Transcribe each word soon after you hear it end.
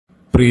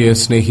പ്രിയ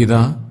സ്നേഹിത,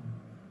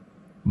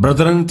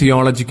 brethren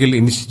theological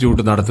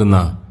institute നടത്തുന്ന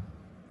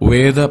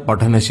വേദ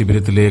പഠന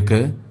ശിബിരത്തിലേക്ക്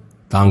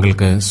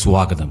താങ്കൾക്ക്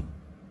സ്വാഗതം.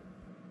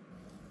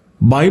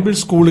 ബൈബിൾ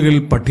സ്കൂളുകൾ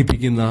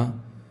പഠിപ്പിക്കുന്ന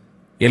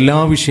എല്ലാ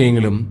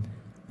വിഷയങ്ങളും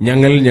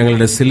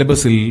ഞങ്ങളുടെ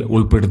സിലബസിൽ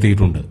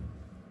ഉൾപ്പെടുത്തിയിട്ടുണ്ട്.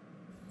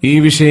 ഈ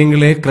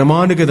വിഷയങ്ങളെ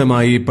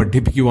ക്രമാനുഗതമായി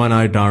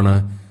പഠിപ്പിക്കുവാനായിട്ടാണ്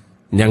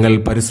ഞങ്ങൾ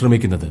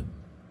പരിശ്രമിക്കുന്നത്.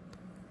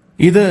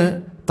 ഇത്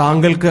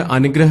താങ്കൾക്ക്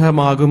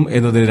അനുഗ്രഹമാകും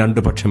എന്നതിന്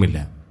രണ്ടു പക്ഷമില്ല.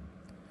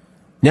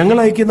 ഞങ്ങൾ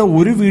അയക്കുന്ന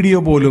ഒരു വീഡിയോ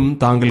പോലും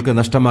താങ്കൾക്ക്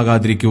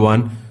നഷ്ടമാകാതിരിക്കുവാൻ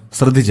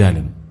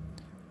ശ്രദ്ധിച്ചാലും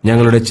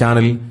ഞങ്ങളുടെ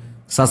ചാനൽ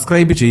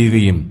സബ്സ്ക്രൈബ്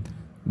ചെയ്യുകയും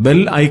ബെൽ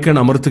ഐക്കൺ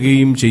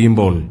അമർത്തുകയും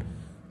ചെയ്യുമ്പോൾ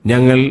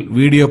ഞങ്ങൾ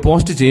വീഡിയോ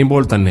പോസ്റ്റ്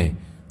ചെയ്യുമ്പോൾ തന്നെ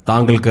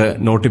താങ്കൾക്ക്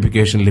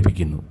നോട്ടിഫിക്കേഷൻ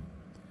ലഭിക്കുന്നു.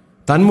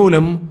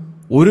 തന്മൂലം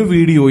ഒരു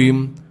വീഡിയോയും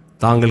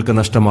താങ്കൾക്ക്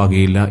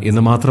നഷ്ടമാകുകയില്ല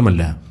എന്ന്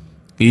മാത്രമല്ല,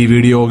 ഈ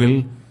വീഡിയോകൾ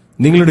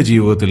നിങ്ങളുടെ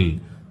ജീവിതത്തിൽ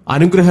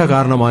അനുഗ്രഹ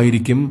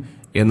കാരണമായിരിക്കും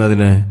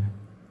എന്നതിന്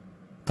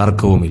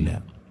തർക്കവുമില്ല.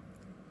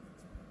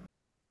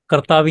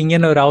 കർത്താവ്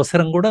ഇങ്ങനെ ഒരു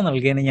അവസരം കൂടെ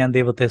നൽകിയതിന് ഞാൻ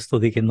ദൈവത്തെ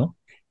സ്തുതിക്കുന്നു.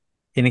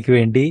 എനിക്ക്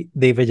വേണ്ടി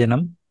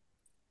ദൈവജനം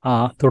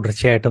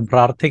തുടർച്ചയായിട്ടും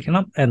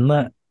പ്രാർത്ഥിക്കണം എന്ന്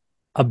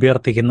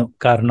അഭ്യർത്ഥിക്കുന്നു.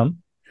 കാരണം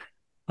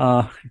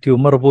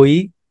ട്യൂമർ പോയി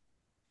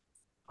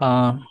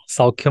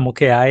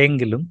സൗഖ്യമൊക്കെ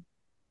ആയെങ്കിലും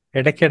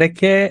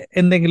ഇടയ്ക്കിടയ്ക്ക്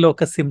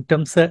എന്തെങ്കിലുമൊക്കെ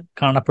സിംറ്റംസ്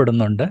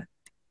കാണപ്പെടുന്നുണ്ട്.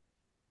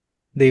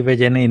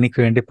 ദൈവജനം എനിക്ക്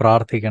വേണ്ടി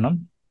പ്രാർത്ഥിക്കണം.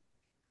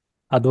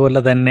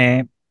 അതുപോലെ തന്നെ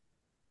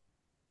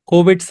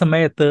കോവിഡ്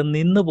സമയത്ത്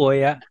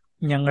നിന്നുപോയ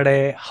ഞങ്ങളുടെ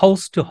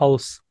ഹൗസ് ടു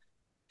ഹൗസ്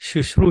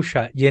ശുശ്രൂഷ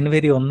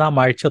ജനുവരി 1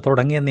 ആഴ്ച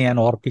തുടങ്ങിയെന്ന് ഞാൻ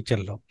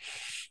ഓർപ്പിച്ചല്ലോ.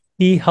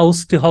 ഈ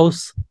ഹൗസ് ടു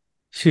ഹൗസ്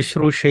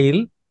ശുശ്രൂഷയിൽ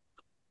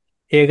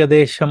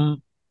ഏകദേശം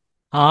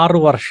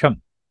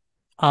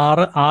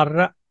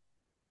 6.5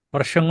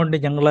 വർഷം കൊണ്ട്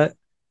ഞങ്ങൾ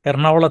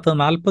എറണാകുളത്ത്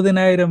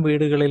 40,000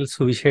 വീടുകളിൽ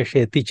സുവിശേഷം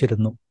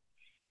എത്തിച്ചിരുന്നു.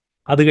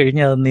 അത്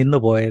കഴിഞ്ഞ് അത് നിന്ന്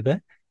പോയത്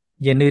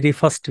ജനുവരി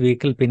 1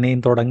 വീക്കിൽ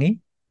പിന്നെയും തുടങ്ങി.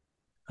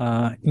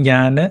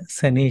 ഞാൻ,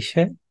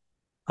 സനീഷ്,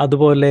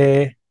 അതുപോലെ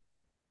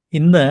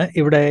ഇന്ന്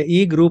ഇവിടെ ഈ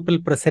ഗ്രൂപ്പിൽ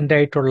പ്രസന്റ്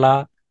ആയിട്ടുള്ള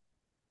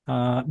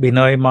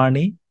ബിനോയ്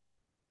മാണി,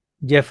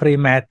 ജെഫ്രി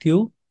മാത്യു,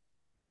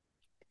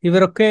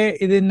 ഇവരൊക്കെ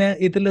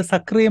ഇതിൽ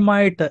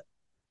സക്രിയമായിട്ട്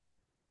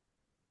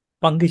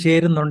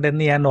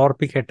പങ്കുചേരുന്നുണ്ടെന്ന് ഞാൻ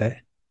ഓർപ്പിക്കട്ടെ.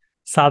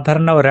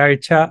 സാധാരണ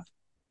ഒരാഴ്ച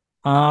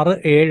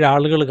 6-7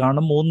 ആളുകൾ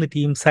കാണും. 3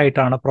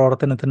 ടീംസായിട്ടാണ്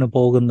പ്രവർത്തനത്തിന്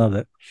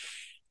പോകുന്നത്.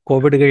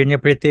 കോവിഡ്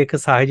കഴിഞ്ഞപ്പോഴത്തേക്ക്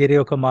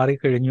സാഹചര്യമൊക്കെ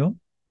മാറിക്കഴിഞ്ഞു.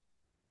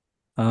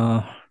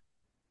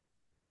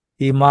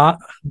 ഈ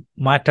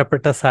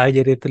മാറ്റപ്പെട്ട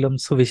സാഹചര്യത്തിലും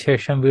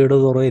സുവിശേഷം വീട്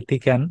തോറും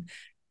എത്തിക്കാൻ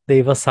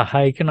ദൈവം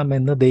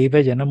സഹായിക്കണമെന്ന്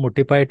ദൈവജനം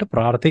മുട്ടിപ്പായിട്ട്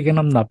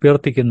പ്രാർത്ഥിക്കണം എന്ന്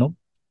അഭ്യർത്ഥിക്കുന്നു.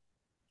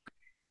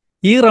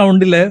 ഈ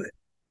റൗണ്ടിൽ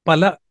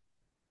പല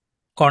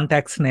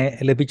കോണ്ടാക്ട്സിനെ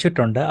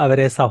ലഭിച്ചിട്ടുണ്ട്.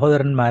 അവരെ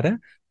സഹോദരന്മാർ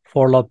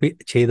ഫോളോ അപ്പ്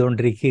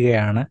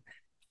ചെയ്തുകൊണ്ടിരിക്കുകയാണ്.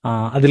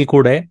 അതിൽ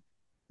കൂടെ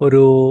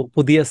ഒരു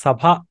പുതിയ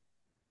സഭ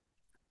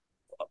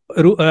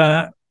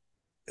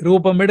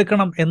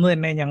രൂപമെടുക്കണം എന്ന്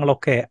തന്നെ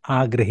ഞങ്ങളൊക്കെ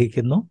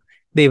ആഗ്രഹിക്കുന്നു.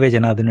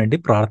 ദൈവജനം അതിനുവേണ്ടി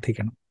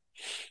പ്രാർത്ഥിക്കണം.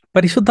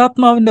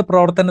 പരിശുദ്ധാത്മാവിൻ്റെ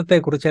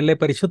പ്രവർത്തനത്തെക്കുറിച്ച്, അല്ലെ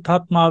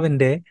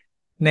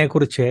പരിശുദ്ധാത്മാവിനെ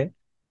കുറിച്ച്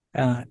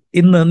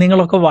ഇന്ന്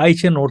നിങ്ങളൊക്കെ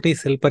വായിച്ച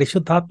നോട്ടീസിൽ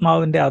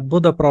പരിശുദ്ധാത്മാവിൻ്റെ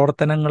അത്ഭുത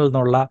പ്രവർത്തനങ്ങൾ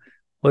എന്നുള്ള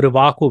ഒരു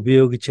വാക്ക്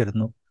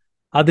ഉപയോഗിച്ചിരുന്നു.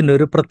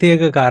 അതിനൊരു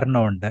പ്രത്യേക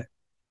കാരണമുണ്ട്.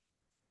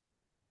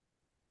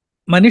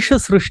 മനുഷ്യ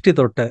സൃഷ്ടി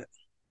തൊട്ട്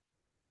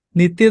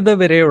നിത്യത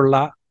വരെയുള്ള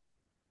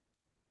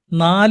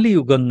 4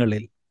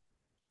 യുഗങ്ങളിൽ,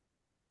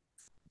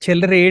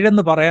 ചിലർ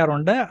 7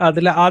 പറയാറുണ്ട്.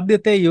 അതിൽ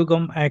ആദ്യത്തെ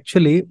യുഗം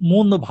ആക്ച്വലി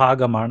 3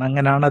 ഭാഗമാണ്.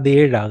 അങ്ങനെയാണ് അത്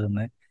 7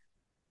 ആകുന്നത്.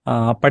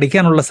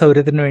 പഠിക്കാനുള്ള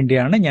സൗകര്യത്തിന്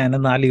വേണ്ടിയാണ് ഞാൻ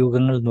 4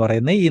 യുഗങ്ങൾ എന്ന്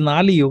പറയുന്നത്. ഈ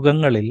 4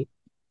 യുഗങ്ങളിൽ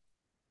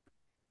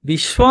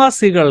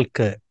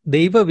വിശ്വാസികൾക്ക്,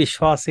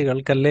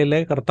 ദൈവവിശ്വാസികൾക്ക്,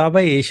 അല്ലെങ്കിൽ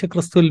കർത്താവ്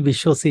യേശുക്രിസ്തുവിൽ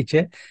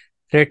വിശ്വസിച്ച്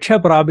രക്ഷ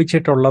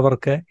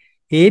പ്രാപിച്ചിട്ടുള്ളവർക്ക്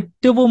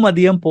ഏറ്റവും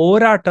അധികം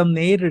പോരാട്ടം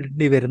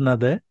നേരിടേണ്ടി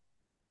വരുന്നത്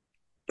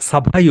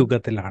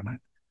സഭായുഗത്തിലാണ്.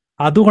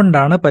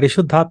 അതുകൊണ്ടാണ്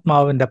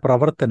പരിശുദ്ധാത്മാവിൻ്റെ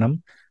പ്രവർത്തനം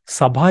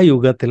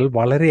സഭായുഗത്തിൽ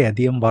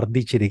വളരെയധികം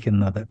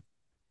വർദ്ധിച്ചിരിക്കുന്നത്.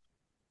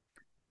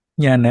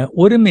 ഞാൻ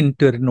 1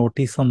 മിനിറ്റ് ഒരു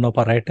നോട്ടീസ് ഒന്ന്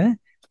പറയട്ടെ.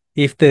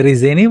 If there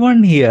is anyone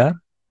here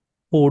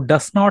who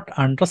does not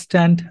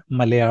understand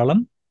Malayalam,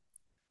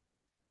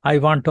 I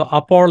want to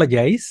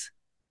apologize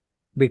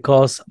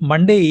because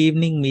Monday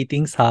evening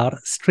meetings are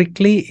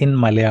strictly in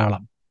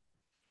Malayalam.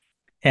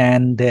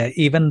 And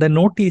even the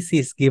notice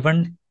is given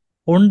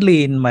only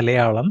in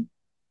Malayalam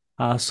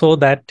so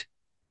that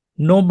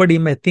nobody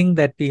may think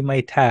that we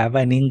might have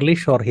an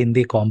English or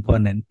Hindi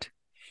component.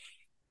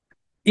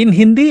 In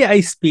Hindi, I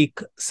speak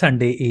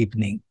Sunday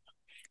evening.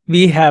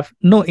 We have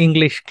no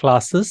English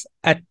classes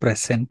at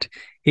present.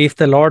 If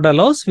the Lord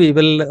allows, we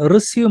will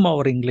resume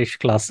our English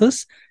classes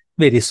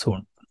very soon.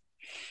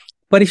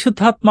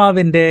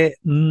 പരിശുദ്ധാത്മാവിൻ്റെ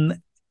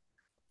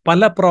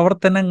പല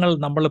പ്രവർത്തനങ്ങൾ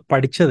നമ്മൾ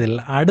പഠിച്ചതിൽ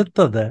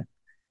അടുത്തത്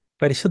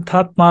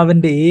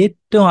പരിശുദ്ധാത്മാവിൻ്റെ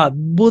ഏറ്റവും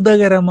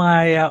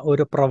അത്ഭുതകരമായ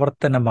ഒരു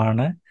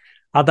പ്രവർത്തനമാണ്.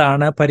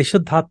 അതാണ്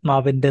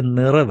പരിശുദ്ധാത്മാവിൻ്റെ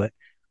നിറവ്.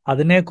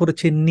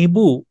 അതിനെക്കുറിച്ച്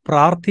നിബു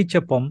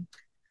പ്രാർത്ഥിച്ചപ്പം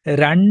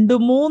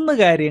 2-3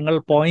 കാര്യങ്ങൾ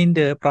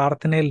പോയിന്റ്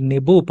പ്രാർത്ഥനയിൽ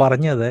നിബു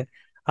പറഞ്ഞത്,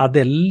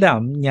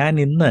 അതെല്ലാം ഞാൻ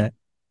ഇന്ന്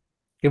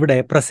ഇവിടെ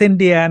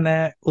പ്രസന്റ് ചെയ്യാൻ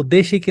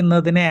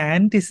ഉദ്ദേശിക്കുന്നതിനെ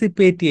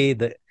ആൻറ്റിസിപ്പേറ്റ്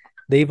ചെയ്ത്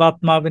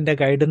ദൈവാത്മാവിൻ്റെ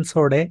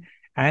ഗൈഡൻസോടെ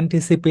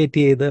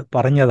ആൻറ്റിസിപ്പേറ്റ് ചെയ്ത്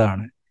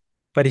പറഞ്ഞതാണ്.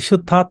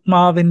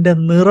 പരിശുദ്ധാത്മാവിൻ്റെ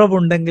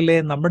നിറവുണ്ടെങ്കിലേ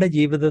നമ്മുടെ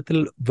ജീവിതത്തിൽ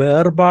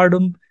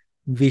വേർപാടും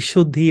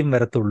വിശുദ്ധിയും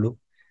വരത്തുള്ളൂ.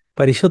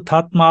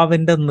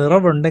 പരിശുദ്ധാത്മാവിൻ്റെ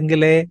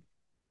നിറവുണ്ടെങ്കിലേ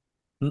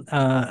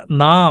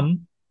നാം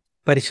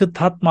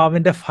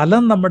പരിശുദ്ധാത്മാവിൻ്റെ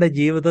ഫലം നമ്മുടെ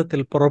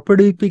ജീവിതത്തിൽ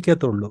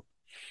പുറപ്പെടുവിപ്പിക്കത്തുള്ളൂ.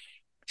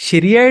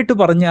 ശരിയായിട്ട്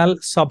പറഞ്ഞാൽ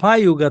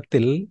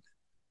സഭായുഗത്തിൽ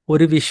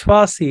ഒരു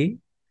വിശ്വാസി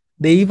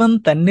ദൈവം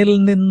തന്നിൽ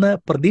നിന്ന്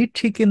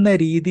പ്രതീക്ഷിക്കുന്ന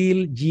രീതിയിൽ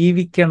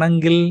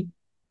ജീവിക്കണമെങ്കിൽ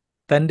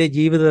തൻ്റെ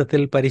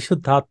ജീവിതത്തിൽ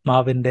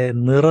പരിശുദ്ധാത്മാവിൻ്റെ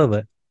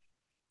നിറവ്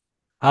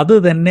അത്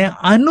തന്നെ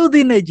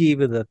അനുദിന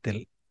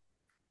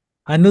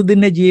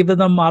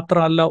ജീവിതം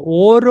മാത്രമല്ല,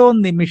 ഓരോ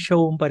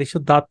നിമിഷവും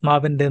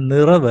പരിശുദ്ധാത്മാവിൻ്റെ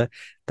നിറവ്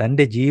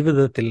തൻ്റെ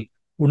ജീവിതത്തിൽ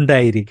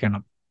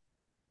ഉണ്ടായിരിക്കണം.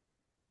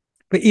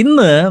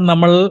 ഇന്ന്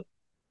നമ്മൾ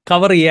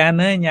കവർ ചെയ്യാൻ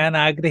ഞാൻ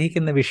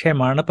ആഗ്രഹിക്കുന്ന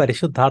വിഷയമാണ്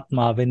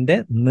പരിശുദ്ധാത്മാവിൻ്റെ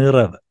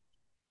നിറവ്.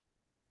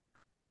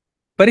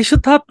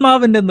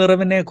 പരിശുദ്ധാത്മാവിൻ്റെ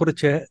നിറവിനെ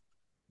കുറിച്ച്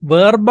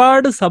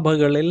വേർപാട്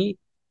സഭകളിൽ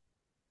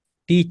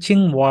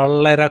ടീച്ചിങ്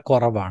വളരെ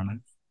കുറവാണ്.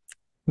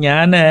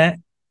 ഞാൻ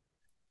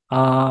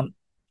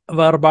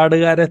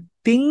വേർപാടുകാരെ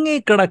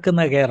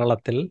തിങ്ങിക്കിടക്കുന്ന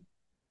കേരളത്തിൽ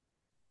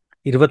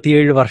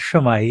 27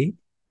 വർഷമായി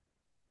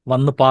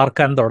വന്ന്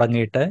പാർക്കാൻ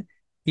തുടങ്ങിയിട്ട്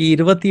ഈ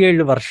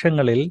 27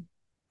 വർഷങ്ങളിൽ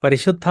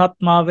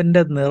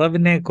പരിശുദ്ധാത്മാവിൻ്റെ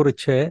നിറവിനെ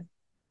കുറിച്ച്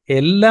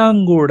എല്ലാം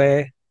കൂടെ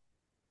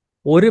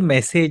ഒരു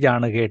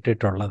മെസ്സേജാണ്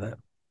കേട്ടിട്ടുള്ളത്.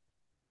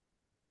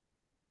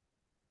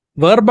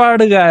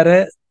 വേർപാടുകാര്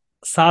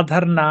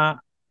സാധാരണ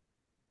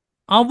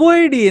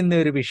അവോയ്ഡ് ചെയ്യുന്ന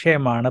ഒരു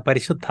വിഷയമാണ്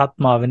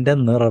പരിശുദ്ധാത്മാവിൻ്റെ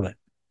നിറവ്.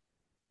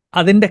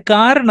 അതിൻ്റെ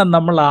കാരണം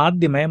നമ്മൾ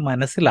ആദ്യമേ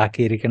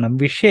മനസ്സിലാക്കിയിരിക്കണം.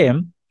 വിഷയം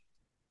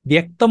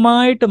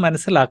വ്യക്തമായിട്ട്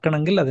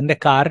മനസ്സിലാക്കണമെങ്കിൽ അതിൻ്റെ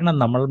കാരണം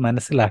നമ്മൾ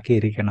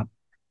മനസ്സിലാക്കിയിരിക്കണം.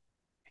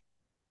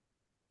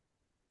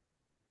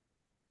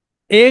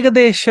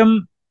 ഏകദേശം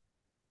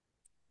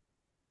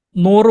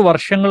 100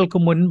 വർഷങ്ങൾക്ക്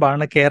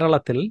മുൻപാണ്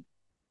കേരളത്തിൽ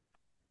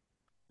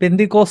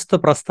പെന്തിക്കോസ്ത്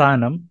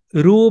പ്രസ്ഥാനം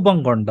രൂപം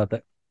കൊണ്ടത്.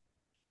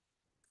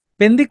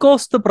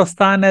 പെന്തിക്കോസ്ത്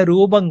പ്രസ്ഥാന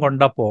രൂപം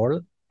കൊണ്ടപ്പോൾ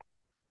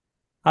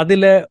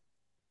അതിൽ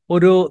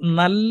ഒരു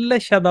നല്ല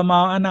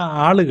ശതമാനം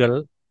ആളുകൾ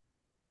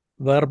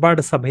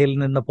വേർപാട് സഭയിൽ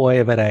നിന്ന്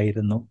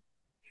പോയവരായിരുന്നു.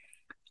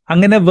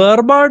 അങ്ങനെ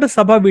വേർപാട്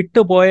സഭ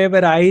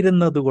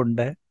വിട്ടുപോയവരായിരുന്നത്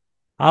കൊണ്ട്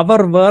അവർ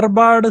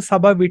വേർപാട്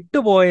സഭ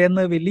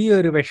വിട്ടുപോയെന്ന്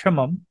വലിയൊരു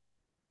വിഷമം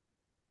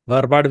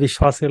വേർപാട്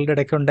വിശ്വാസികളുടെ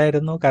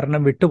ഇടയ്ക്കുണ്ടായിരുന്നു.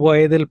 കാരണം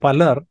വിട്ടുപോയതിൽ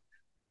പലർ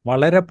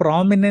വളരെ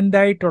പ്രോമിനൻ്റ്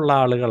ആയിട്ടുള്ള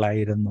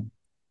ആളുകളായിരുന്നു.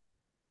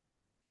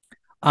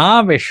 ആ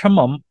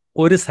വിഷമം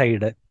ഒരു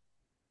സൈഡ്.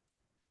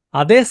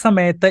 അതേ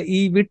സമയത്ത്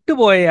ഈ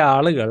വിട്ടുപോയ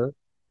ആളുകൾ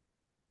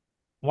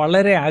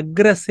വളരെ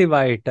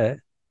അഗ്രസീവായിട്ട്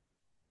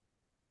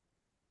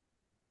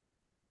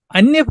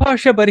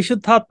അന്യഭാഷ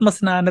പരിശുദ്ധാത്മ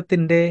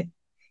സ്നാനത്തിൻ്റെ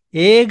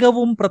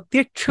ഏകവും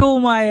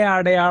പ്രത്യക്ഷവുമായ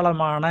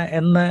അടയാളമാണ്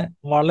എന്ന്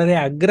വളരെ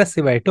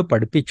അഗ്രസീവായിട്ട്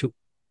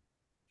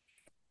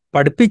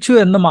പഠിപ്പിച്ചു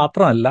എന്ന്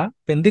മാത്രമല്ല,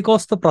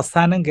 പെന്തിക്കോസ്ത്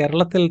പ്രസ്ഥാനം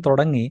കേരളത്തിൽ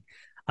തുടങ്ങി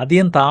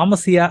അധികം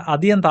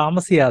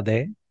താമസിയാതെ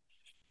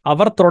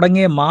അവർ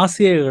തുടങ്ങിയ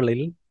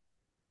മാസികകളിൽ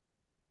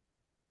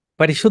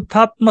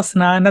പരിശുദ്ധാത്മ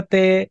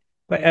സ്നാനത്തെ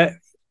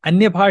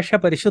അന്യഭാഷ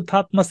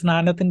പരിശുദ്ധാത്മ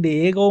സ്നാനത്തിൻ്റെ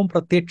ഏകവും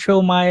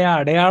പ്രത്യക്ഷവുമായ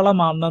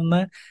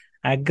അടയാളമാണെന്ന്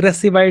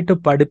അഗ്രസീവായിട്ട്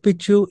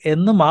പഠിപ്പിച്ചു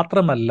എന്ന്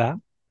മാത്രമല്ല,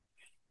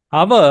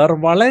 അവർ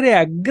വളരെ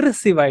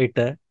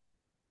അഗ്രസീവായിട്ട്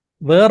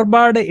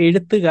വേർപാട്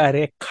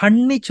എഴുത്തുകാരെ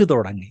ഖണ്ഡിച്ചു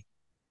തുടങ്ങി.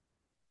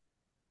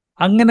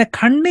 അങ്ങനെ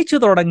ഖണ്ഡിച്ചു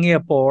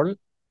തുടങ്ങിയപ്പോൾ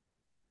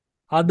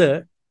അത്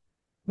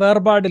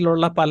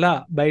വേർപാടിലുള്ള പല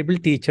ബൈബിൾ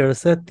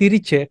ടീച്ചേഴ്സ്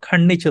തിരിച്ച്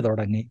ഖണ്ഡിച്ചു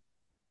തുടങ്ങി.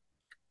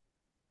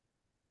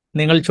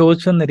 നിങ്ങൾ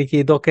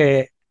ചോദിച്ചെന്നിരിക്കും, ഇതൊക്കെ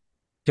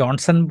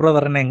ജോൺസൺ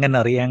ബ്രദറിനെ എങ്ങനെ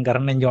അറിയാം?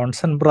 കാരണം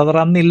ജോൺസൺ ബ്രദർ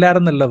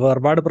അന്നില്ലായിരുന്നല്ലോ.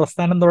 വേർപാട്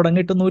പ്രസ്ഥാനം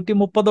തുടങ്ങിയിട്ട്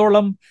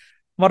 130ഓളം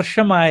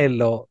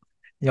വർഷമായല്ലോ.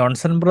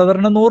 ജോൺസൺ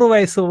ബ്രദറിന് 100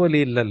 വയസ്സ് പോലും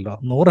ഇല്ലല്ലോ.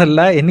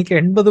 100 എനിക്ക്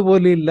 80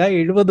 പോലും ഇല്ല,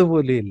 70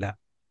 പോലും ഇല്ല.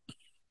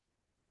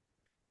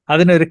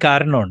 അതിനൊരു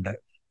കാരണമുണ്ട്.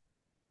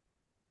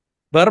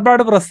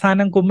 വേർപാട്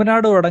പ്രസ്ഥാനം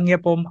കുമ്മനാട്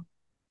തുടങ്ങിയപ്പം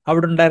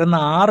അവിടെ ഉണ്ടായിരുന്ന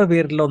 6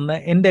 പേരിലൊന്ന്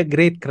എൻ്റെ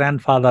ഗ്രേറ്റ്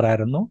ഗ്രാൻഡ് ഫാദർ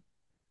ആയിരുന്നു.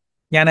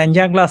 ഞാൻ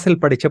 5ാം ക്ലാസ്സിൽ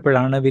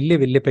പഠിച്ചപ്പോഴാണ്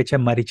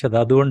വല്യപ്പച്ചൻ മരിച്ചത്.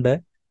 അതുകൊണ്ട്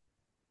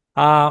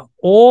ആ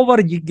ഓവർ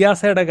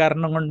ജിജ്ഞാസയുടെ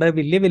കാരണം കൊണ്ട്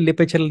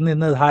വല്യപ്പച്ചനിൽ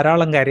നിന്ന്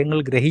ധാരാളം കാര്യങ്ങൾ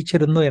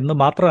ഗ്രഹിച്ചിരുന്നു എന്ന്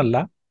മാത്രമല്ല,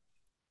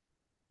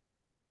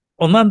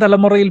 1ാം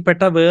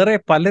തലമുറയിൽപ്പെട്ട വേറെ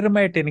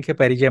പലരുമായിട്ട് എനിക്ക്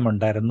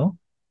പരിചയമുണ്ടായിരുന്നു.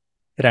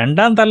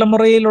 2ാം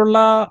തലമുറയിലുള്ള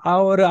ആ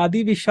ഒരു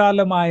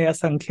അതിവിശാലമായ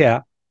സംഖ്യ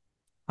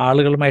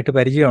ആളുകളുമായിട്ട്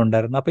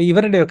പരിചയമുണ്ടായിരുന്നു. അപ്പൊ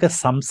ഇവരുടെയൊക്കെ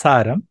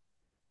സംസാരം,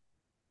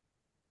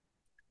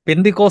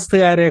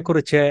 പെന്തിക്കോസ്തുകാരെ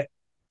കുറിച്ച്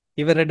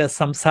ഇവരുടെ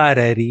സംസാര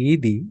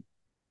രീതി,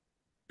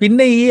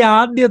 പിന്നെ ഈ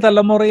ആദ്യ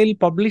തലമുറയിൽ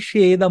പബ്ലിഷ്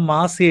ചെയ്ത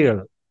മാസികകൾ,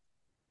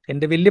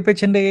 എൻ്റെ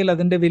വല്യപ്പച്ചൻ്റെ കയ്യിൽ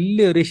അതിൻ്റെ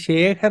വലിയൊരു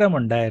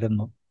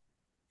ശേഖരമുണ്ടായിരുന്നു.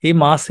 ഈ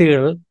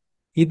മാസികകൾ,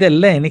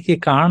 ഇതെല്ലാം എനിക്ക്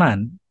കാണാൻ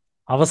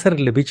അവസരം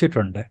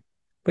ലഭിച്ചിട്ടുണ്ട്.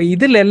 അപ്പൊ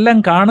ഇതിലെല്ലാം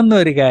കാണുന്ന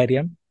ഒരു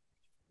കാര്യം,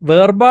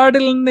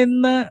 വേർപാടിൽ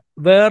നിന്ന്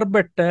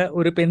വേർപെട്ട്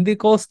ഒരു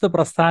പെന്തിക്കോസ്ത്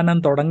പ്രസ്ഥാനം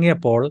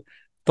തുടങ്ങിയപ്പോൾ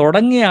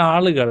തുടങ്ങിയ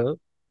ആളുകൾ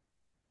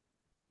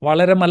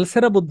വളരെ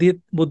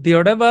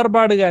ബുദ്ധിയോടെ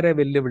വേർപാടുകാരെ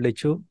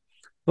വെല്ലുവിളിച്ചു.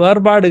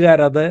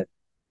 വേർപാടുകാരത്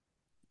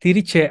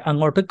തിരിച്ച്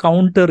അങ്ങോട്ട്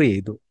കൗണ്ടർ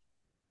ചെയ്തു.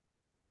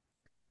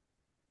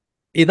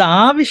 ഇത്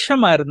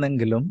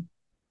ആവശ്യമായിരുന്നെങ്കിലും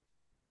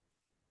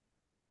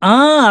ആ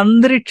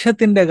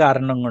അന്തരീക്ഷത്തിന്റെ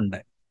കാരണം കൊണ്ട്,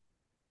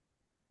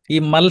 ഈ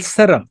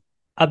മത്സരം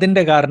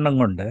അതിന്റെ കാരണം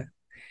കൊണ്ട്,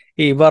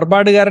 ഈ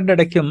വേർപാടുകാരുടെ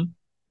ഇടയ്ക്കും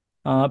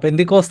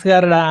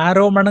പെന്തിക്കോസ്തുകാരുടെ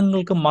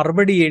ആരോപണങ്ങൾക്ക്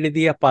മറുപടി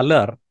എഴുതിയ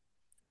പലർ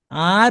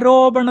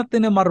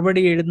ആരോപണത്തിന്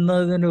മറുപടി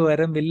എഴുതുന്നതിന്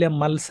പകരം വലിയ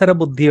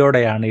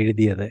മത്സരബുദ്ധിയോടെയാണ്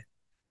എഴുതിയത്.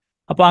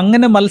 അപ്പൊ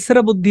അങ്ങനെ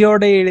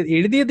മത്സരബുദ്ധിയോടെ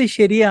എഴുതിയത്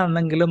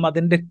ശരിയാണെങ്കിലും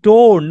അതിന്റെ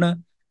ടോൺ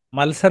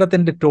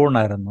മത്സരത്തിന്റെ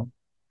ടോണായിരുന്നു.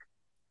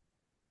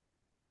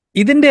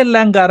 ഇതിന്റെ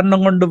എല്ലാം കാരണം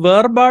കൊണ്ട്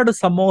വേർപാട്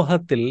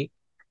സമൂഹത്തിൽ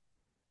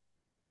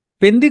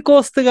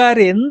പെന്തിക്കോസ്തുകാർ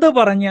എന്ത്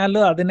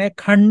പറഞ്ഞാലും അതിനെ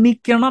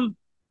ഖണ്ഡിക്കണം,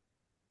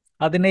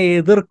 അതിനെ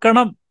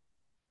എതിർക്കണം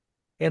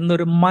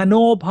എന്നൊരു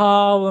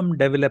മനോഭാവം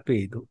ഡെവലപ്പ്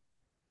ചെയ്തു.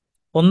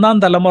 ഒന്നാം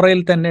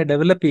തലമുറയിൽ തന്നെ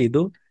ഡെവലപ്പ്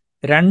ചെയ്തു.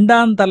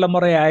 രണ്ടാം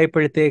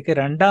തലമുറയായപ്പോഴത്തേക്ക്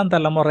രണ്ടാം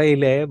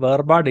തലമുറയിലെ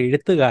വേർപാട്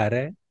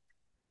എഴുത്തുകാര്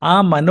ആ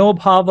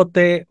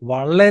മനോഭാവത്തെ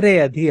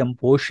വളരെയധികം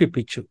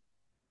പോഷിപ്പിച്ചു.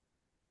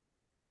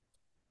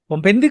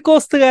 അപ്പം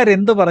പെന്തിക്കോസ്തുകാർ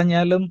എന്ത്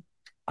പറഞ്ഞാലും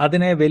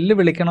അതിനെ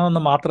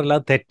വെല്ലുവിളിക്കണമെന്ന് മാത്രമല്ല,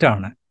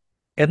 തെറ്റാണ്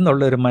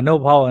എന്നുള്ളൊരു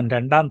മനോഭാവം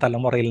രണ്ടാം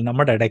തലമുറയിൽ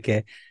നമ്മുടെ ഇടയ്ക്ക്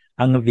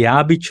അങ്ങ്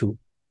വ്യാപിച്ചു.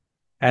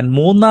 ആൻഡ്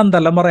മൂന്നാം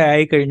തലമുറ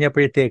ആയി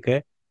കഴിഞ്ഞപ്പോഴത്തേക്ക്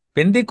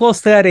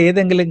പെന്തിക്കോസ്തുകാർ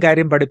ഏതെങ്കിലും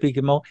കാര്യം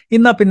പഠിപ്പിക്കുമോ,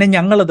 ഇന്നാ പിന്നെ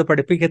ഞങ്ങളത്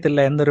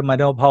പഠിപ്പിക്കത്തില്ല എന്നൊരു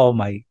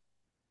മനോഭാവമായി.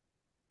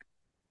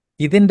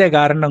 ഇതിന്റെ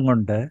കാരണം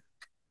കൊണ്ട്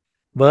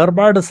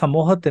വേർപാട്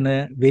സമൂഹത്തിന്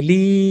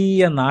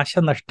വലിയ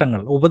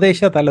നാശനഷ്ടങ്ങൾ ഉപദേശ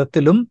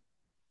തലത്തിലും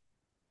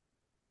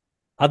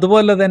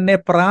അതുപോലെ തന്നെ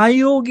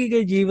പ്രായോഗിക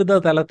ജീവിത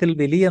തലത്തിൽ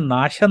വലിയ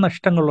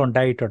നാശനഷ്ടങ്ങൾ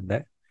ഉണ്ടായിട്ടുണ്ട്.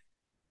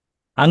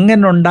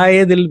 അങ്ങനെ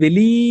ഉണ്ടായതിൽ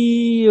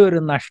വലിയൊരു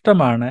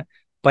നഷ്ടമാണ്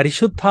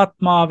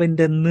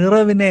പരിശുദ്ധാത്മാവിന്റെ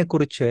നിറവിനെ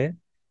കുറിച്ച്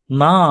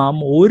നാം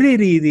ഒരു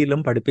രീതിയിലും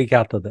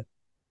പഠിപ്പിക്കാത്തത്.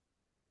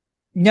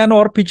 ഞാൻ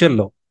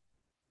ഓർപ്പിച്ചല്ലോ,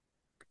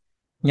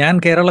 ഞാൻ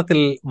കേരളത്തിൽ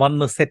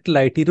വന്ന്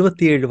സെറ്റിലായിട്ട്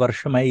 27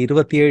 വർഷമായി.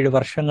 27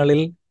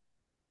 വർഷങ്ങളിൽ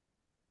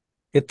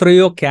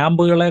എത്രയോ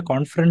ക്യാമ്പുകള്,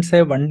 conference,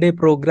 one day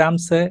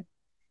programmes,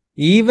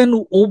 even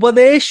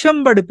ഉപദേശം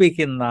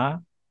പഠിപ്പിക്കുന്ന,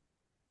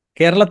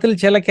 കേരളത്തിൽ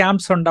ചില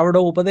ക്യാമ്പ്സ് ഉണ്ട്, അവിടെ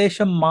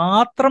ഉപദേശം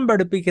മാത്രം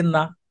പഠിപ്പിക്കുന്ന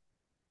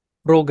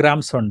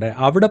പ്രോഗ്രാംസ് ഉണ്ട്.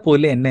 അവിടെ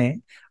പോലും എന്നെ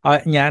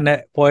ഞാൻ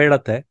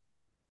പോയിടത്ത്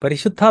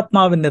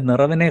പരിശുദ്ധാത്മാവിന്റെ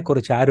നിറവിനെ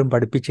കുറിച്ച് ആരും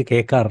പഠിപ്പിച്ച്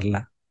കേൾക്കാറില്ല.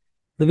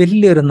 ഇത്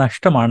വലിയൊരു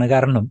നഷ്ടമാണ്.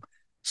 കാരണം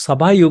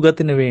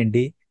സഭായുഗത്തിന്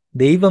വേണ്ടി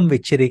ദൈവം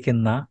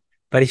വെച്ചിരിക്കുന്ന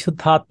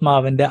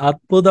പരിശുദ്ധാത്മാവിന്റെ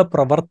അത്ഭുത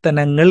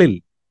പ്രവർത്തനങ്ങളിൽ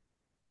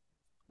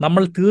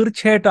നമ്മൾ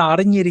തീർച്ചയായിട്ടും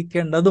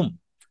അറിഞ്ഞിരിക്കേണ്ടതും,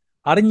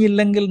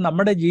 അറിഞ്ഞില്ലെങ്കിൽ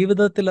നമ്മുടെ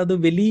ജീവിതത്തിൽ അത്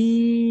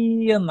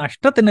വലിയ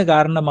നഷ്ടത്തിന്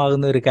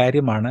കാരണമാകുന്ന ഒരു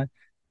കാര്യമാണ്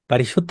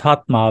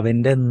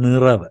പരിശുദ്ധാത്മാവിന്റെ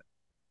നിറവ്.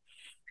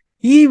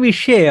 ഈ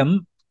വിഷയം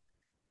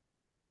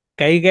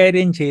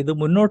കൈകാര്യം ചെയ്ത്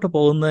മുന്നോട്ട്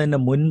പോകുന്നതിന്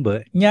മുൻപ്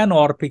ഞാൻ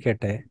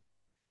ഓർപ്പിക്കട്ടെ,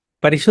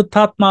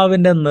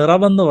 പരിശുദ്ധാത്മാവിന്റെ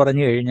നിറവെന്ന്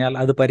പറഞ്ഞു കഴിഞ്ഞാൽ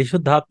അത്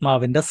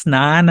പരിശുദ്ധാത്മാവിന്റെ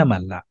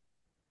സ്നാനമല്ല.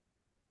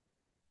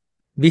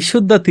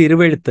 വിശുദ്ധ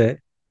തിരുവെഴുത്ത്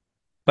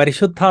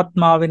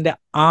പരിശുദ്ധാത്മാവിന്റെ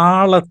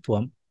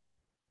ആളത്വം,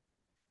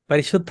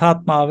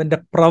 പരിശുദ്ധാത്മാവിന്റെ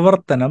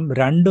പ്രവർത്തനം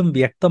രണ്ടും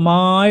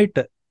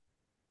വ്യക്തമായിട്ട്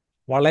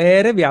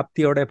വളരെ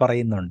വ്യാപ്തിയോടെ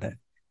പറയുന്നുണ്ട്.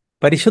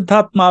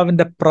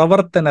 പരിശുദ്ധാത്മാവിന്റെ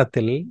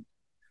പ്രവർത്തനത്തിൽ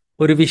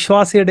ഒരു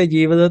വിശ്വാസിയുടെ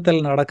ജീവിതത്തിൽ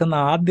നടക്കുന്ന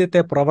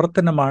ആദ്യത്തെ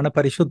പ്രവർത്തനമാണ്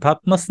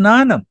പരിശുദ്ധാത്മ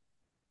സ്നാനം.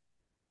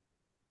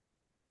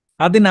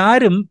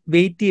 അതിനാരും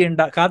വെയിറ്റ്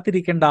ചെയ്യേണ്ട,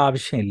 കാത്തിരിക്കേണ്ട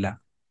ആവശ്യമില്ല.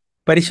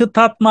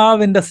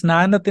 പരിശുദ്ധാത്മാവിന്റെ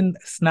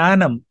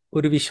സ്നാനം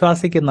ഒരു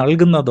വിശ്വാസിക്ക്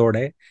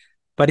നൽകുന്നതോടെ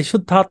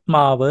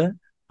പരിശുദ്ധാത്മാവ്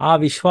ആ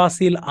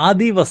വിശ്വാസിയിൽ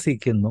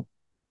അധിവസിക്കുന്നു.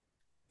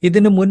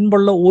 ഇതിനു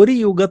മുൻപുള്ള ഒരു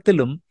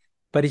യുഗത്തിലും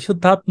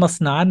പരിശുദ്ധാത്മ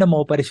സ്നാനമോ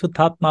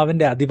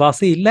പരിശുദ്ധാത്മാവിന്റെ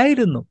അധിവാസം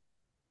ഇല്ലായിരുന്നു.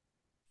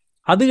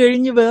 അത്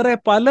കഴിഞ്ഞ് വേറെ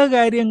പല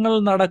കാര്യങ്ങൾ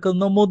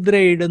നടക്കുന്നു.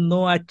 മുദ്രയിടുന്നു,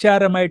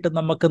 അച്ചാരമായിട്ട്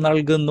നമുക്ക്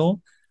നൽകുന്നു,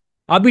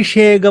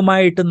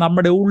 അഭിഷേകമായിട്ട്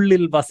നമ്മുടെ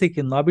ഉള്ളിൽ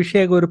വസിക്കുന്നു.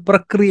 അഭിഷേകം ഒരു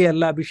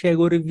പ്രക്രിയയല്ല,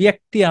 അഭിഷേകം ഒരു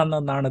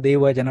വ്യക്തിയാണെന്നാണ്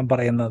ദൈവവചനം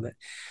പറയുന്നത്.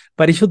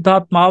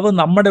 പരിശുദ്ധാത്മാവ്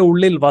നമ്മുടെ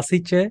ഉള്ളിൽ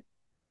വസിച്ച്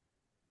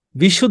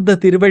വിശുദ്ധ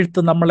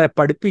തിരുവെഴുത്ത് നമ്മളെ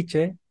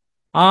പഠിപ്പിച്ച്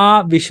ആ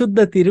വിശുദ്ധ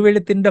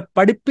തിരുവെഴുത്തിന്റെ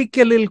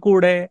പഠിപ്പിക്കലിൽ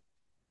കൂടെ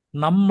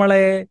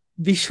നമ്മളെ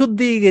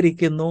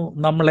വിശുദ്ധീകരിക്കുന്നു,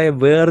 നമ്മളെ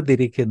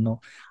വേർതിരിക്കുന്നു.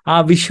 ആ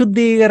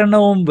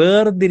വിശുദ്ധീകരണവും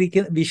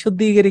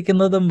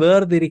വിശുദ്ധീകരിക്കുന്നതും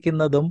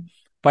വേർതിരിക്കുന്നതും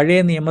പഴയ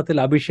നിയമത്തിൽ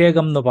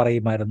അഭിഷേകം എന്ന്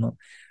പറയുമായിരുന്നു.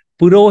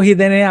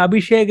 പുരോഹിതനെ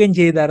അഭിഷേകം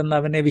ചെയ്തായിരുന്നു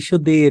അവനെ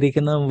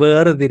വിശുദ്ധീകരിക്കുന്നതും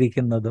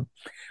വേർതിരിക്കുന്നതും.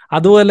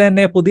 അതുപോലെ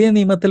തന്നെ പുതിയ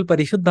നിയമത്തിൽ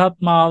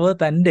പരിശുദ്ധാത്മാവ്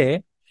തൻ്റെ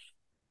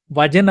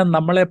വചനം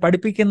നമ്മളെ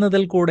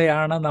പഠിപ്പിക്കുന്നതിൽ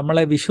കൂടെയാണ്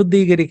നമ്മളെ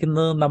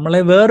വിശുദ്ധീകരിക്കുന്നത്,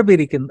 നമ്മളെ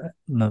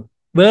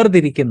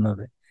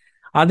വേർതിരിക്കുന്നത്.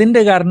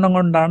 അതിന്റെ കാരണം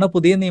കൊണ്ടാണ്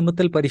പുതിയ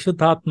നിയമത്തിൽ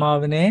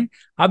പരിശുദ്ധാത്മാവിനെ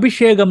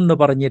അഭിഷേകം എന്ന്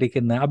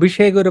പറഞ്ഞിരിക്കുന്നത്.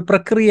 അഭിഷേകം ഒരു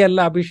പ്രക്രിയയല്ല,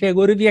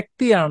 അഭിഷേകം ഒരു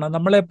വ്യക്തിയാണ്.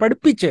 നമ്മളെ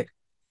പഠിപ്പിച്ച്,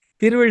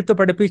 തിരുവെഴുത്ത്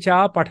പഠിപ്പിച്ച്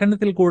ആ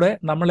പഠനത്തിൽ കൂടെ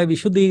നമ്മളെ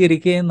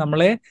വിശുദ്ധീകരിക്കുകയും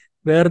നമ്മളെ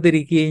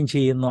വേർതിരിക്കുകയും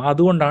ചെയ്യുന്നു.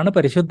 അതുകൊണ്ടാണ്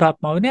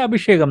പരിശുദ്ധാത്മാവിനെ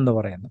അഭിഷേകം എന്ന്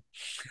പറയുന്നത്.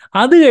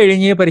 അത്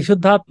കഴിഞ്ഞ്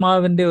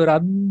പരിശുദ്ധാത്മാവിന്റെ ഒരു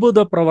അത്ഭുത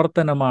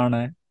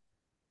പ്രവർത്തനമാണ്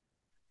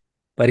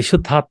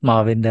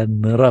പരിശുദ്ധാത്മാവിന്റെ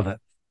നിറവ്.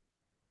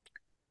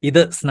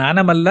 ഇത്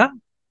സ്നാനമല്ല,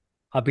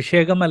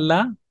 അഭിഷേകമല്ല,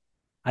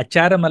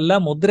 അച്ചാരമല്ല,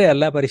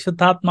 മുദ്രയല്ല.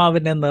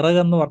 പരിശുദ്ധാത്മാവിന്റെ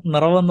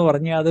നിറവെന്ന്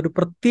പറഞ്ഞാൽ അതൊരു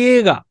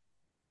പ്രത്യേക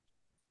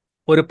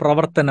ഒരു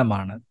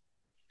പ്രവർത്തനമാണ്.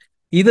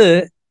 ഇത്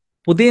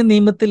പുതിയ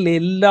നിയമത്തിൽ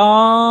എല്ലാ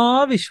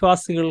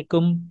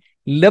വിശ്വാസികൾക്കും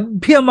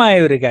ലഭ്യമായ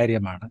ഒരു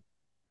കാര്യമാണ്.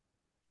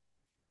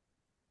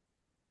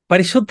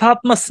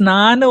 പരിശുദ്ധാത്മ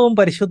സ്നാനവും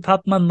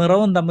പരിശുദ്ധാത്മ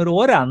നിറവും തമ്മിൽ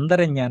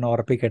ഒരന്തരം ഞാൻ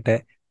ഓർപ്പിക്കട്ടെ.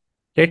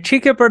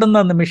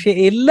 രക്ഷിക്കപ്പെടുന്ന നിമിഷം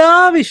എല്ലാ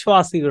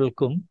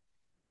വിശ്വാസികൾക്കും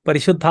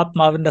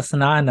പരിശുദ്ധാത്മാവിന്റെ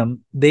സ്നാനം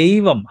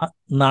ദൈവം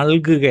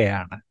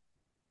നൽകുകയാണ്.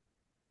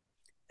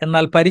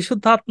 എന്നാൽ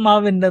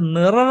പരിശുദ്ധാത്മാവിന്റെ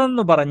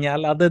നിറവെന്ന്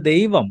പറഞ്ഞാൽ അത്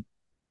ദൈവം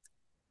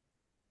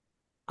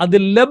അത്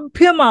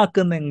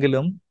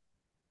ലഭ്യമാക്കുന്നെങ്കിലും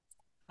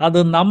അത്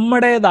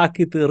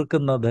നമ്മുടേതാക്കി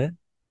തീർക്കുന്നത്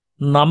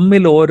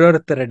നമ്മിൽ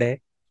ഓരോരുത്തരുടെ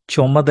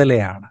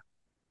ചുമതലയാണ്.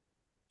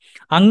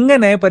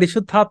 അങ്ങനെ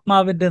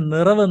പരിശുദ്ധാത്മാവിന്റെ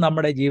നിറവ്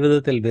നമ്മുടെ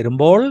ജീവിതത്തിൽ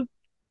വരുമ്പോൾ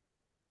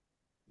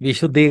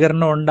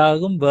വിശുദ്ധീകരണം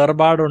ഉണ്ടാകും,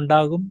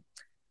 വേർപാടുണ്ടാകും.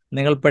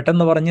 നിങ്ങൾ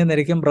പെട്ടെന്ന് പറഞ്ഞു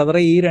നിരക്കും,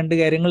 ബ്രദറെ ഈ 2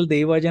 കാര്യങ്ങൾ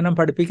ദൈവവചനം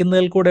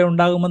പഠിപ്പിക്കുന്നതിൽ കൂടെ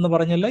ഉണ്ടാകുമെന്ന്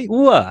പറഞ്ഞല്ലോ.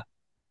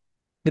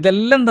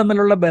 ഇതെല്ലാം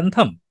തമ്മിലുള്ള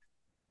ബന്ധം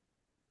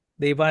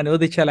ദൈവം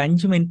അനുവദിച്ചാൽ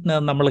 5 മിനിറ്റിന്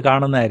നമ്മൾ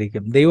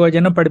കാണുന്നതായിരിക്കും.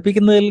 ദൈവവചനം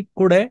പഠിപ്പിക്കുന്നതിൽ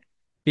കൂടെ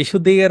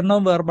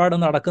വിശുദ്ധീകരണവും വേർപാടും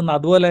നടക്കുന്ന,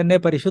 അതുപോലെ തന്നെ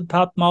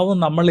പരിശുദ്ധാത്മാവും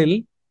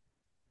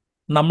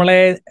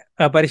നമ്മളെ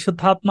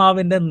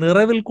പരിശുദ്ധാത്മാവിന്റെ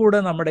നിറവിൽ കൂടെ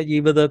നമ്മുടെ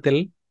ജീവിതത്തിൽ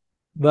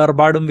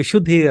വേർപാടും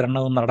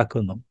വിശുദ്ധീകരണവും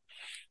നടക്കുന്നു.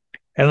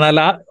 എന്നാൽ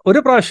ഒരു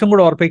പ്രാവശ്യം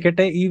കൂടെ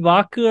ഓർപ്പിക്കട്ടെ, ഈ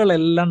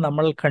വാക്കുകളെല്ലാം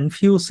നമ്മൾ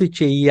കൺഫ്യൂസ്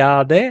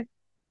ചെയ്യാതെ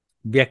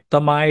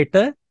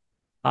വ്യക്തമായിട്ട്,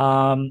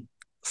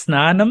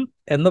 സ്നാനം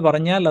എന്ന്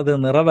പറഞ്ഞാൽ അത്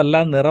നിറവല്ല,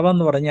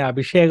 നിറവെന്ന് പറഞ്ഞാൽ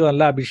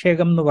അഭിഷേകമല്ല,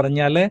 അഭിഷേകം എന്ന്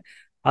പറഞ്ഞാൽ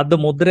അത്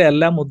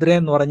മുദ്രയല്ല, മുദ്ര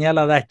എന്ന് പറഞ്ഞാൽ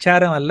അത്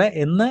അച്ചാരമല്ല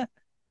എന്ന്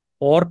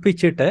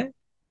ഓർപ്പിച്ചിട്ട്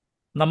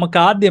നമുക്ക്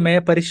ആദ്യമേ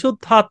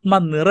പരിശുദ്ധാത്മ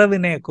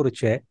നിറവിനെ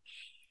കുറിച്ച്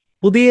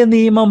പുതിയ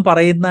നിയമം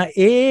പറയുന്ന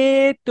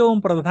ഏറ്റവും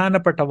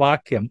പ്രധാനപ്പെട്ട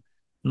വാക്യം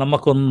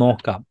നമുക്കൊന്ന്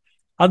നോക്കാം.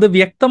 അത്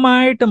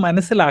വ്യക്തമായിട്ട്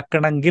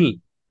മനസ്സിലാക്കണമെങ്കിൽ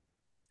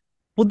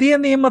പുതിയ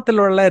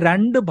നിയമത്തിലുള്ള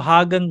 2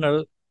 ഭാഗങ്ങൾ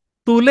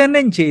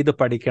തുലനം ചെയ്ത്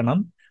പഠിക്കണം.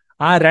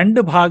 ആ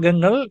 2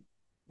 ഭാഗങ്ങൾ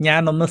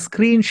ഞാനൊന്ന്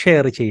സ്ക്രീൻ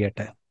ഷെയർ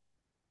ചെയ്യട്ടെ.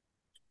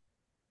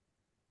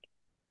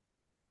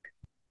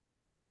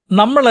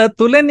 നമ്മൾ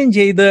തുലനം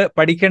ചെയ്ത്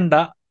പഠിക്കേണ്ട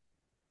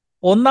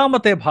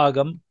ഒന്നാമത്തെ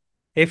ഭാഗം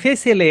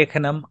എഫേസ്യ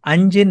ലേഖനം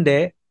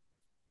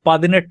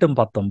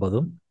 5:18-19.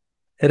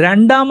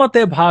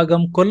 രണ്ടാമത്തെ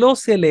ഭാഗം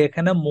കൊലോസ്യ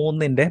ലേഖനം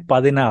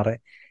 3:16.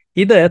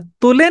 ഇത്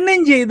തുലനം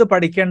ചെയ്ത്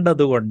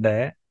പഠിക്കേണ്ടത് കൊണ്ട്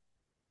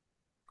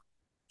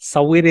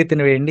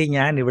സൗകര്യത്തിന് വേണ്ടി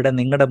ഞാൻ ഇവിടെ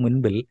നിങ്ങളുടെ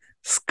മുൻപിൽ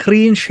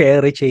സ്ക്രീൻ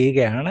ഷെയർ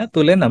ചെയ്യുകയാണ്.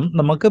 തുലനം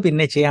നമുക്ക്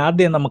പിന്നെ ചെയ്യാം.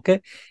 ആദ്യം നമുക്ക്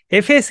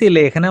എഫേസ്യ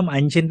ലേഖനം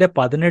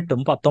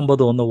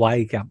 5:18-19 ഒന്ന്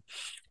വായിക്കാം.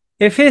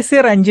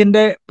 എഫേസ്യർ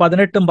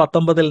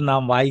 5:18-19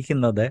 നാം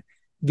വായിക്കുന്നത്,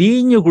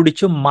 വീഞ്ഞു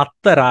കുടിച്ചു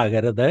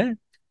മത്തരാകരുത്,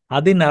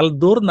 അതിനാൽ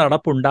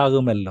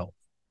ദുർനടപ്പുണ്ടാകുമല്ലോ.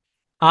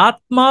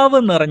 ആത്മാവ്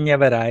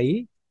നിറഞ്ഞവരായി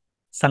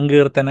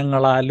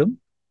സങ്കീർത്തനങ്ങളാലും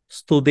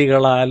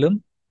സ്തുതികളാലും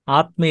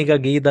ആത്മീക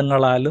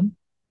ഗീതങ്ങളാലും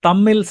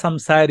തമ്മിൽ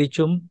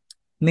സംസാരിച്ചും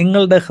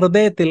നിങ്ങളുടെ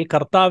ഹൃദയത്തിൽ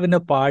കർത്താവിന്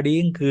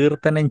പാടിയും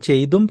കീർത്തനം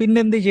ചെയ്തും.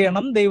 പിന്നെന്ത്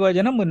ചെയ്യണം?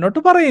 ദൈവവചനം മുന്നോട്ട്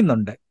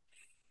പറയുന്നുണ്ട്.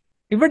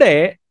 ഇവിടെ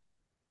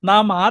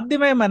നാം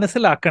ആദ്യമേ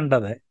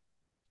മനസ്സിലാക്കേണ്ടത്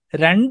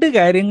 2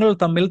 കാര്യങ്ങൾ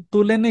തമ്മിൽ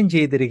തുലനം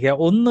ചെയ്തിരിക്കുക.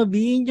 ഒന്ന്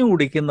വീഞ്ഞു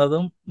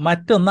കുടിക്കുന്നതും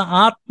മറ്റൊന്ന്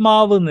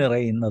ആത്മാവ്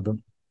നിറയുന്നതും.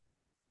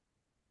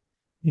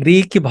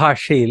 ഗ്രീക്ക്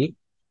ഭാഷയിൽ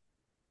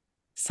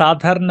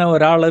സാധാരണ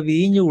ഒരാൾ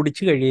വീഞ്ഞു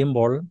കുടിച്ചു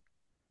കഴിയുമ്പോൾ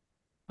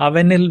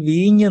അവനിൽ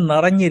വീഞ്ഞ്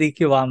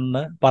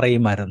നിറഞ്ഞിരിക്കുവാന്ന്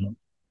പറയുമായിരുന്നു.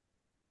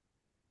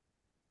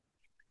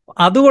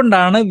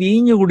 അതുകൊണ്ടാണ്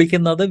വീഞ്ഞു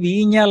കുടിക്കുന്നത്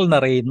വീഞ്ഞാൽ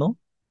നിറയുന്നു,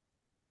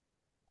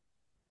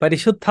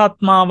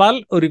 പരിശുദ്ധാത്മാവാൽ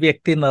ഒരു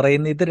വ്യക്തി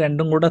നിറയുന്നു. ഇത്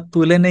രണ്ടും കൂടെ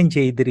തുലനം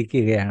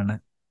ചെയ്തിരിക്കുകയാണ്.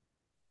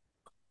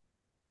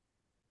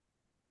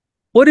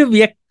 ഒരു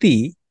വ്യക്തി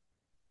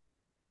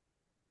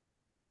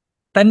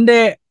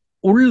തൻ്റെ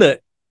ഉള്ള്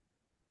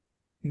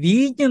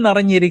വീഞ്ഞ്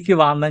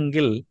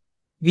നിറഞ്ഞിരിക്കുവാണെങ്കിൽ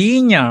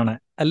വീഞ്ഞാണ്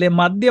അല്ലെ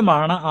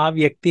മദ്യമാണ് ആ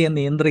വ്യക്തിയെ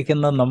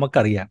നിയന്ത്രിക്കുന്നത്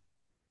നമുക്കറിയാം.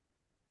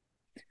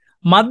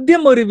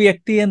 മദ്യം ഒരു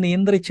വ്യക്തിയെ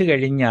നിയന്ത്രിച്ചു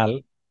കഴിഞ്ഞാൽ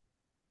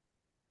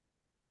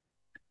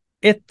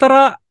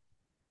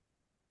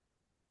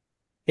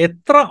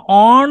എത്ര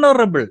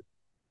ഓണറബിൾ,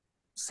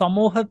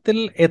 സമൂഹത്തിൽ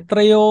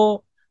എത്രയോ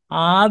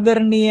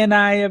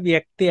ആദരണീയനായ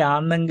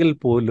വ്യക്തിയാണെങ്കിൽ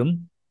പോലും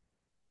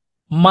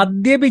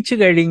മദ്യപിച്ചു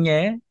കഴിഞ്ഞ്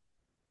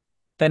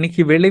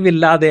തനിക്ക്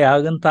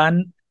വെളിവില്ലാതെയാകും. താൻ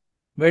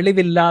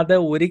വെളിവില്ലാതെ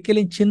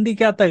ഒരിക്കലും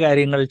ചിന്തിക്കാത്ത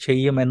കാര്യങ്ങൾ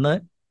ചെയ്യുമെന്ന്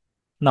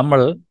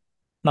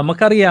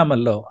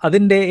നമുക്കറിയാമല്ലോ.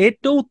 അതിൻ്റെ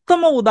ഏറ്റവും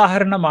ഉത്തമ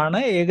ഉദാഹരണമാണ്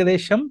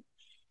ഏകദേശം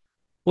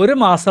 1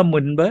 മാസം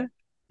മുൻപ്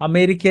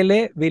അമേരിക്കയിലെ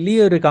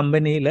വലിയൊരു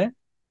കമ്പനിയിൽ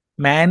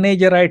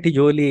മാനേജറായിട്ട്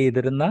ജോലി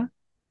ചെയ്തിരുന്ന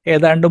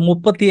ഏതാണ്ട്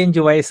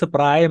 35 വയസ്സ്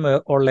പ്രായം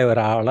ഉള്ള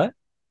ഒരാള്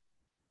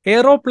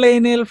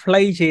എയ്റോപ്ലെയിനിൽ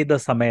ഫ്ലൈ ചെയ്ത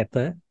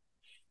സമയത്ത്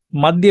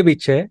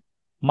മദ്യപിച്ച്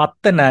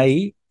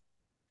മത്തനായി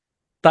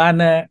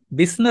താന്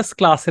ബിസിനസ്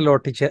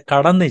ക്ലാസ്സിലോട്ട്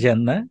കടന്നു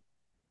ചെന്ന്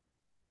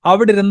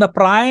അവിടെ ഇരുന്ന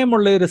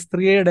പ്രായമുള്ള ഒരു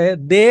സ്ത്രീയുടെ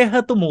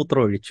ദേഹത്ത്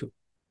മൂത്രമൊഴിച്ചു.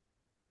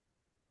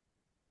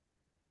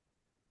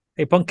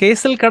 ഇപ്പം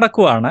കേസിൽ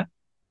കിടക്കുവാണ്.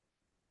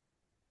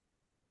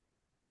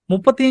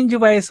 35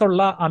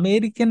 വയസ്സുള്ള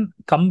അമേരിക്കൻ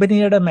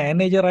കമ്പനിയുടെ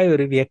മാനേജറായ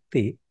ഒരു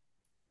വ്യക്തി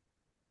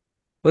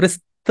ഒരു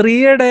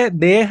സ്ത്രീയുടെ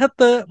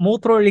ദേഹത്ത്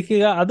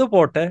മൂത്രമൊഴിക്കുക, അത്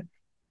പോട്ടെ,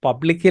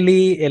 പബ്ലിക്കലി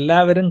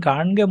എല്ലാവരും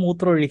കാണുക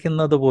മൂത്രം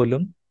ഒഴിക്കുന്നത്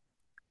പോലും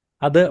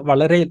അത്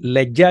വളരെ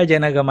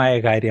ലജ്ജാജനകമായ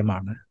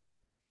കാര്യമാണ്.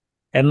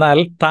 എന്നാൽ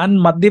താൻ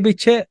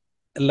മദ്യപിച്ച്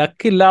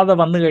ലക്കില്ലാതെ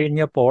വന്നു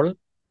കഴിഞ്ഞപ്പോൾ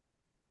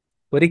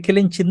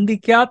ഒരിക്കലും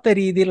ചിന്തിക്കാത്ത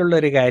രീതിയിലുള്ള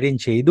ഒരു കാര്യം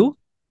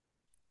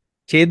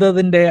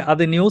ചെയ്തതിൻ്റെ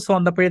അത് ന്യൂസ്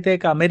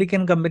വന്നപ്പോഴത്തേക്ക്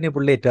അമേരിക്കൻ കമ്പനി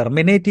പുള്ളിയെ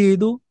ടെർമിനേറ്റ്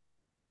ചെയ്തു.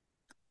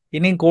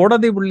 ഇനി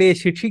കോടതി പുള്ളിയെ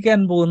ശിക്ഷിക്കാൻ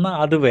പോകുന്ന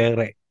അത്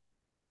വേറെ.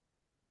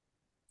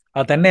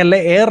 അത് തന്നെയല്ല,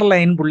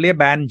 എയർലൈൻ പുള്ളിയെ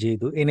ബാൻ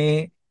ചെയ്തു. ഇനി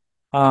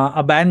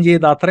ബാൻ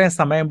ചെയ്ത് അത്രയും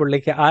സമയം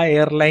പുള്ളിക്ക് ആ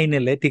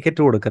എയർലൈനിൽ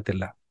ടിക്കറ്റ്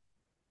കൊടുക്കത്തില്ല.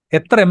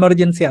 എത്ര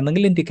എമർജൻസി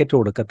ആണെങ്കിലും ടിക്കറ്റ്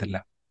കൊടുക്കത്തില്ല.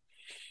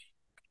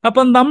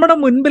 അപ്പം നമ്മുടെ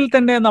മുൻപിൽ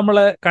തന്നെ നമ്മൾ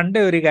കണ്ട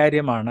ഒരു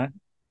കാര്യമാണ്,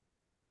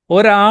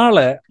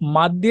 ഒരാള്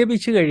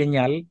മദ്യപിച്ചു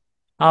കഴിഞ്ഞാൽ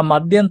ആ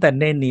മദ്യം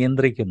തന്നെ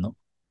നിയന്ത്രിക്കുന്നു.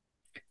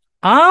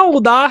 ആ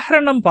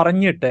ഉദാഹരണം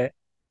പറഞ്ഞിട്ട്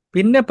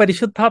പിന്നെ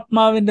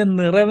പരിശുദ്ധാത്മാവിന്റെ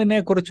നിറവിനെ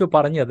കുറിച്ച്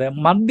പറഞ്ഞത്,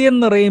 മദ്യം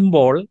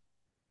നിറയുമ്പോൾ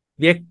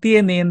വ്യക്തിയെ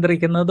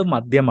നിയന്ത്രിക്കുന്നത്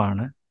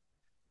മദ്യമാണ്,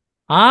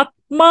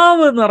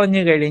 ആത്മാവ്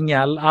നിറഞ്ഞു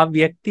കഴിഞ്ഞാൽ ആ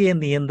വ്യക്തിയെ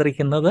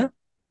നിയന്ത്രിക്കുന്നത്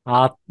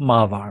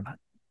ആത്മാവാണ്.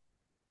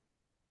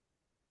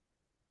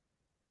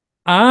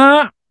 ആ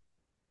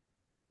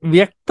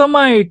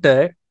വ്യക്തമായിട്ട്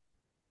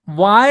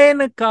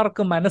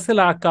വായനക്കാർക്ക്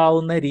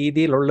മനസ്സിലാക്കാവുന്ന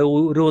രീതിയിലുള്ള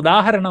ഒരു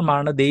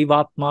ഉദാഹരണമാണ്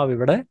ദൈവാത്മാവ്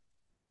ഇവിടെ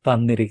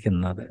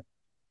തന്നിരിക്കുന്നത്.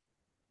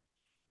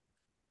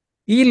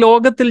 ഈ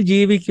ലോകത്തിൽ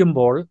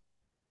ജീവിക്കുമ്പോൾ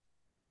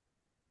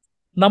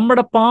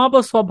നമ്മുടെ പാപ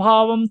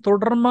സ്വഭാവം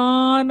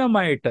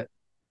തുടർമാനമായിട്ട്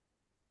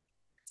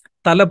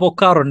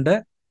തലപൊക്കാറുണ്ട്.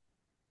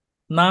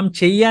 നാം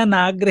ചെയ്യാൻ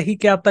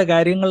ആഗ്രഹിക്കാത്ത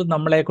കാര്യങ്ങൾ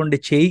നമ്മളെ കൊണ്ട്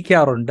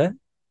ചെയ്യിക്കാറുണ്ട്.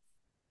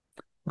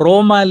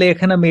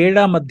 റോമാലേഖനം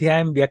 7-ാം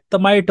അധ്യായം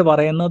വ്യക്തമായിട്ട്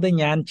പറയുന്നത്,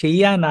 ഞാൻ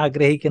ചെയ്യാൻ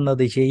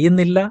ആഗ്രഹിക്കുന്നത്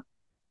ചെയ്യുന്നില്ല,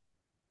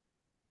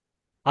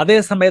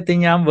 അതേസമയത്ത്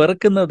ഞാൻ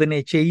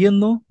വെറുക്കുന്നതിനെ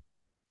ചെയ്യുന്നു.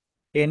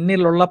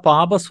 എന്നിലുള്ള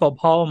പാപ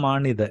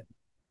സ്വഭാവമാണിത്.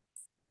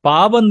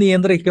 പാപം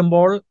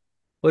നിയന്ത്രിക്കുമ്പോൾ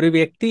ഒരു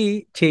വ്യക്തി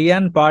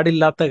ചെയ്യാൻ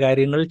പാടില്ലാത്ത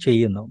കാര്യങ്ങൾ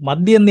ചെയ്യുന്നു.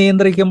 മദ്യം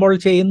നിയന്ത്രിക്കുമ്പോൾ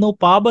ചെയ്യുന്നു,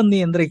 പാപം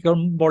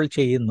നിയന്ത്രിക്കുമ്പോൾ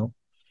ചെയ്യുന്നു.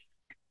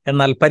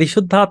 എന്നാൽ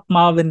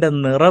പരിശുദ്ധാത്മാവിന്റെ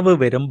നിറവ്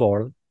വരുമ്പോൾ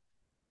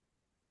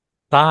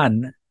താൻ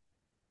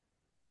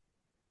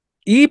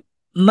ഈ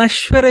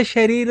നശ്വര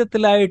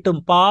ശരീരത്തിലായിട്ടും,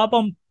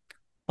 പാപം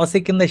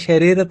വസിക്കുന്ന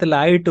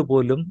ശരീരത്തിലായിട്ട്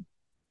പോലും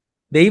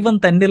ദൈവം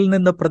തന്നിൽ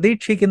നിന്ന്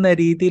പ്രതീക്ഷിക്കുന്ന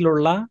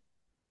രീതിയിലുള്ള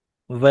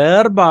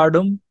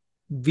വേർപാടും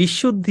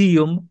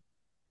വിശുദ്ധിയും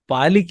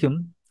പാലിക്കും,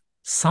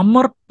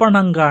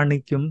 സമർപ്പണം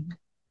കാണിക്കും.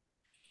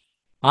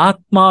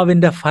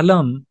 ആത്മാവിന്റെ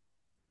ഫലം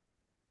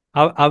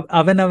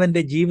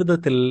അവനവന്റെ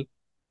ജീവിതത്തിൽ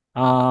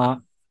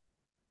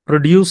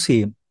പ്രൊഡ്യൂസ്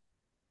ചെയ്യും.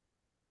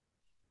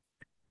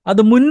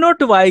 അത്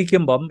മുന്നോട്ട്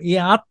വായിക്കുമ്പം ഈ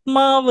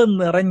ആത്മാവ്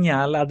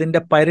നിറഞ്ഞാൽ അതിൻ്റെ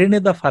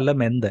പരിണിത ഫലം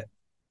എന്ത്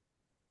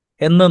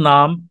എന്ന്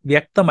നാം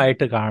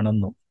വ്യക്തമായിട്ട്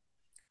കാണുന്നു.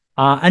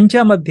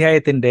 5-ാം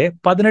അധ്യായത്തിന്റെ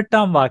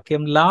 18-ാം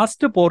വാക്യം,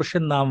 ലാസ്റ്റ്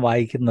പോർഷൻ നാം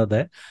വായിക്കുന്നത്,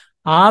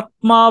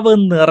 ആത്മാവ്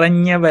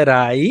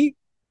നിറഞ്ഞവരായി.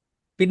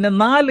 പിന്നെ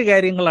 4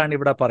 കാര്യങ്ങളാണ്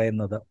ഇവിടെ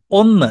പറയുന്നത്.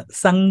 1,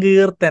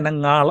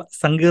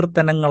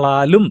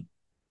 സങ്കീർത്തനങ്ങളാലും,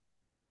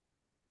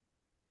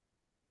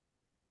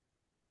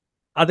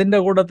 അതിൻ്റെ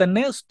കൂടെ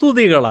തന്നെ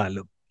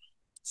സ്തുതികളാലും.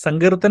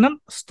 സങ്കീർത്തനം,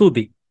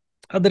 സ്തുതി,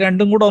 അത്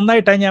രണ്ടും കൂടെ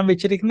ഒന്നായിട്ടാണ് ഞാൻ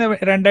വെച്ചിരിക്കുന്നത്.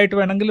 2ആയിട്ട്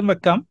വേണമെങ്കിലും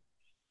വെക്കാം.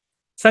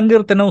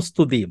 സങ്കീർത്തനവും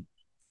സ്തുതിയും.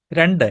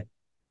 2,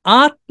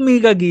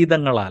 ആത്മീക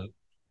ഗീതങ്ങളാൽ.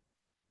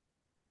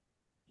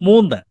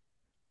 3,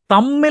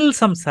 തമ്മിൽ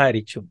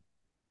സംസാരിച്ചും.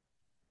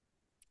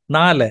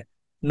 4,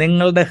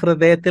 നിങ്ങളുടെ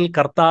ഹൃദയത്തിൽ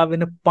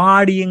കർത്താവിന്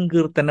പാടിയും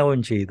കീർത്തനവും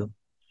ചെയ്തു.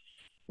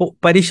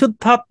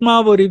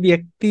 പരിശുദ്ധാത്മാവ്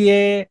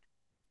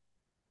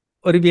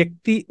ഒരു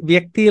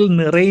വ്യക്തിയിൽ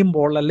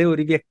നിറയുമ്പോൾ, അല്ലെ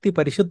ഒരു വ്യക്തി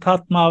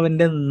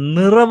പരിശുദ്ധാത്മാവിന്റെ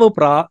നിറവ്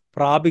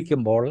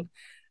പ്രാപിക്കുമ്പോൾ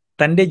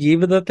തൻ്റെ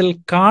ജീവിതത്തിൽ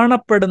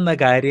കാണപ്പെടുന്ന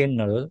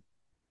കാര്യങ്ങൾ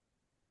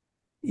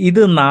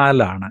ഇത്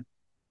 4ആണ്.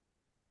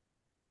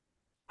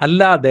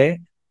 അല്ലാതെ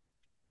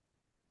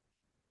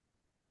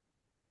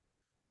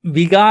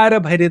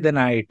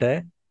വികാരഭരിതനായിട്ട്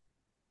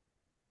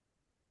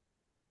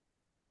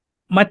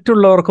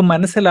മറ്റുള്ളവർക്ക്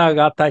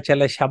മനസ്സിലാകാത്ത ചില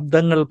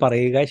ശബ്ദങ്ങൾ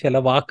പറയുക, ചില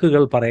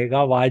വാക്കുകൾ പറയുക,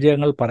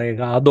 വാചകങ്ങൾ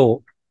പറയുക, അതോ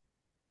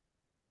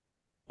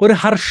ഒരു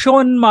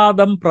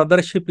ഹർഷോന്മാദം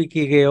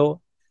പ്രദർശിപ്പിക്കുകയോ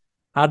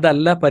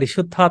അതല്ല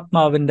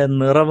പരിശുദ്ധാത്മാവിന്റെ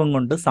നിറവും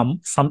കൊണ്ട്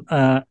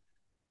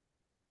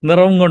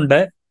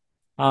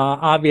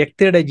ആ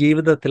വ്യക്തിയുടെ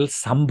ജീവിതത്തിൽ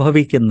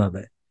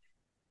സംഭവിക്കുന്നത്.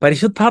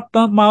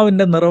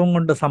 പരിശുദ്ധാത്മാവിന്റെ നിറവും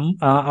കൊണ്ട്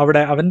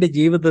അവിടെ അവന്റെ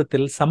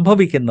ജീവിതത്തിൽ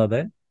സംഭവിക്കുന്നത്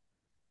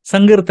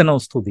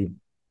സങ്കീർത്തനവും സ്തുതിയും.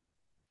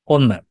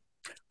 1,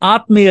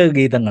 ആത്മീയ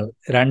ഗീതങ്ങൾ.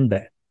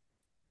 2,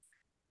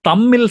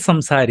 തമ്മിൽ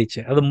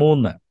സംസാരിച്ച്. അത്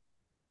 3,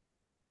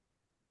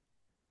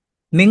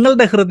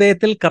 നിങ്ങളുടെ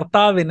ഹൃദയത്തിൽ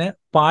കർത്താവിന്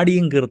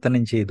പാടിയും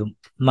കീർത്തനം ചെയ്തും.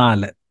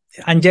 4.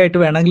 5ആയിട്ട്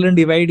വേണമെങ്കിലും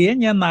ഡിവൈഡ് ചെയ്യാം.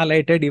 ഞാൻ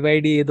 4ആയിട്ട്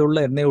ഡിവൈഡ് ചെയ്തുള്ളൂ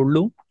എന്നേ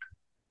ഉള്ളൂ.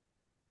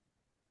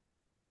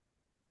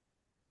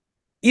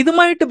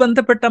 ഇതുമായിട്ട്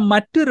ബന്ധപ്പെട്ട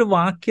മറ്റൊരു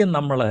വാക്യം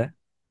നമ്മൾ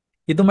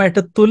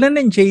ഇതുമായിട്ട്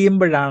തുലനം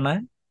ചെയ്യുമ്പോഴാണ്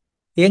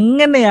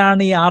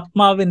എങ്ങനെയാണ് ഈ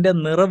ആത്മാവിന്റെ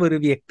നിറവ് ഒരു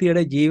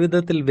വ്യക്തിയുടെ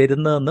ജീവിതത്തിൽ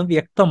വരുന്നതെന്ന്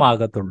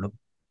വ്യക്തമാകത്തുള്ളൂ.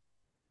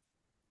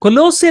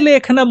 കൊലോസ്യ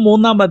ലേഖനം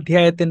 3-ാം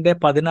അധ്യായത്തിന്റെ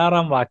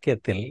 16-ാം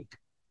വാക്യത്തിൽ,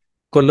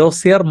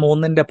 കൊലോസ്യർ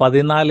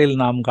 3:14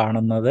 നാം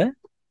കാണുന്നത്,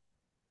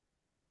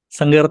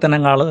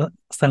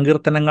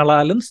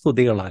 സങ്കീർത്തനങ്ങളാലും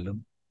സ്തുതികളാലും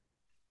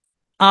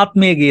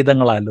ആത്മീയ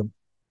ഗീതങ്ങളാലും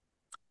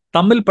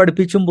തമ്മിൽ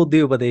പഠിപ്പിച്ചും ബുദ്ധി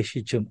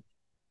ഉപദേശിച്ചും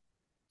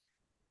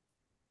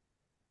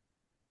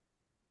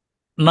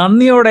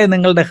നന്ദിയോടെ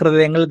നിങ്ങളുടെ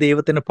ഹൃദയങ്ങൾ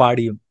ദൈവത്തിന്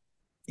പാടിയും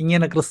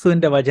ഇങ്ങനെ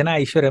ക്രിസ്തുവിന്റെ വചന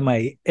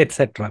ഐശ്വര്യമായി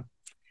എറ്റ്സെട്ര.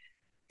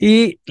 ഈ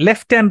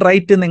ലെഫ്റ്റ് ആൻഡ്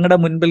റൈറ്റ് നിങ്ങളുടെ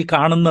മുൻപിൽ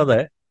കാണുന്നത്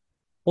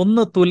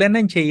ഒന്ന്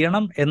തുലനം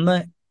ചെയ്യണം എന്ന്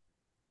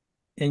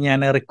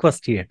ഞാൻ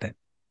റിക്വസ്റ്റ് ചെയ്യട്ടെ.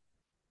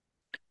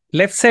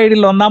 ലെഫ്റ്റ്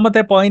സൈഡിൽ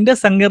ഒന്നാമത്തെ പോയിന്റ്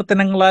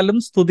സങ്കീർത്തനങ്ങളാലും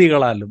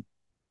സ്തുതികളാലും,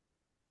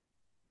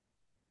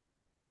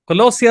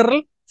 കൊലോസ്യറിൽ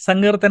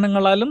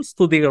സങ്കീർത്തനങ്ങളാലും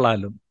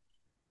സ്തുതികളാലും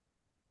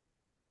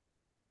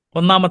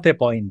ഒന്നാമത്തെ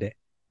പോയിന്റ്.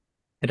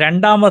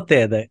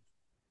 രണ്ടാമത്തേത്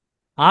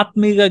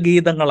ആത്മീക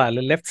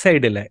ഗീതങ്ങളാലും ലെഫ്റ്റ്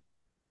സൈഡില്.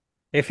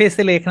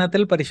 എഫേസ്യ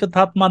ലേഖനത്തിൽ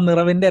പരിശുദ്ധാത്മാ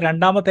നിറവിന്റെ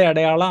രണ്ടാമത്തെ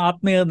അടയാളം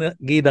ആത്മീയ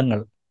ഗീതങ്ങൾ.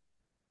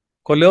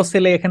 കൊലോസ്യ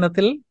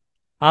ലേഖനത്തിൽ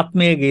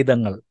ആത്മീയ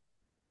ഗീതങ്ങൾ.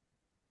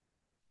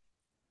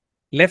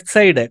 ലെഫ്റ്റ്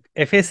സൈഡ്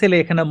എഫേസ്യ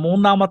ലേഖനം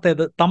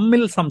മൂന്നാമത്തേത്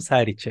തമ്മിൽ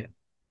സംസാരിച്ച്.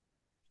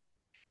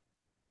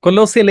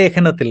 കൊലോസ്യ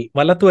ലേഖനത്തിൽ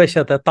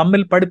വലത്തുവശത്ത്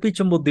തമ്മിൽ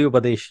പഠിപ്പിച്ചും ബുദ്ധി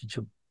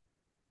ഉപദേശിച്ചും.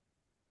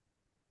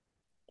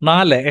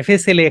 4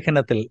 എഫേസ്യ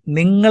ലേഖനത്തിൽ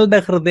നിങ്ങളുടെ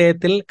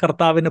ഹൃദയത്തിൽ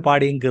കർത്താവിന്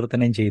പാടിയും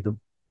കീർത്തനം ചെയ്തു.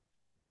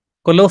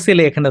 കൊലോസ്യ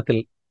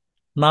ലേഖനത്തിൽ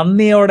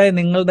നന്ദിയോടെ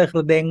നിങ്ങളുടെ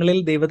ഹൃദയങ്ങളിൽ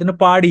ദൈവത്തിന്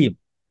പാടിയും.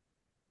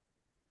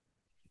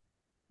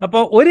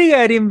 അപ്പോൾ ഒരു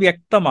കാര്യം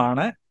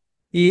വ്യക്തമാണ്,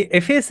 ഈ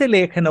എഫേസ്യ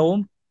ലേഖനവും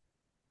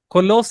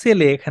കൊലോസ്യ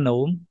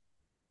ലേഖനവും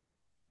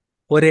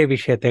ഒരേ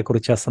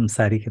വിഷയത്തെക്കുറിച്ചാണ്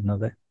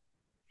സംസാരിക്കുന്നത്.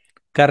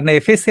 കാരണം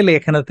എഫേസ്യ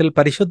ലേഖനത്തിൽ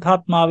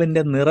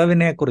പരിശുദ്ധാത്മാവിന്റെ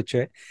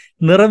നിറവിനെക്കുറിച്ച്,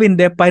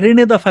 നിറവിന്റെ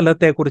പരിണിത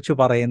ഫലത്തെക്കുറിച്ച്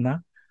പറയുന്ന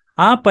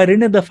ആ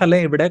പരിണിത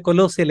ഫലം ഇവിടെ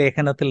കൊലോസ്യ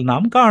ലേഖനത്തിൽ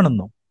നാം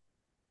കാണുന്നു.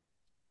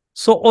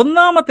 സോ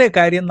ഒന്നാമത്തെ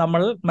കാര്യം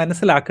നമ്മൾ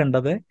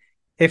മനസ്സിലാക്കേണ്ടത്,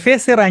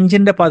 എഫേസ്യർ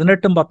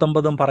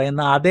 5:18-19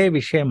 പറയുന്ന അതേ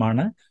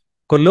വിഷയമാണ്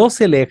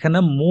കൊലോസ്യ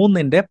ലേഖനം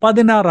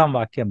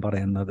 3:16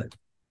 പറയുന്നത്.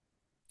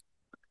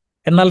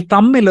 എന്നാൽ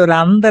തമ്മിൽ ഒരു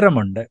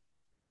അന്തരമുണ്ട്.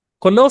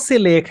 കൊലോസ്യ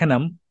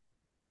ലേഖനം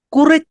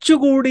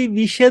കുറച്ചുകൂടി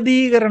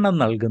വിശദീകരണം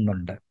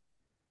നൽകുന്നുണ്ട്.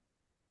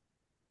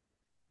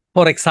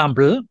 ഫോർ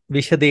എക്സാമ്പിൾ,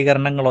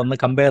 വിശദീകരണങ്ങളൊന്ന്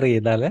കമ്പയർ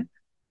ചെയ്താൽ,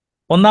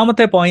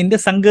 ഒന്നാമത്തെ പോയിന്റ്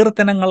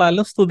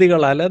സങ്കീർത്തനങ്ങളാലും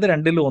സ്തുതികളാലും അത്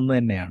രണ്ടിലും ഒന്ന്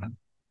തന്നെയാണ്.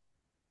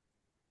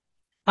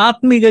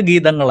 ആത്മീക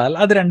ഗീതങ്ങളാൽ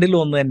അത് രണ്ടിലും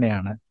ഒന്ന്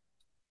തന്നെയാണ്.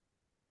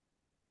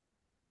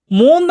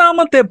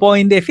 മൂന്നാമത്തെ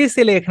പോയിന്റ്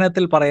എഫേസ്യ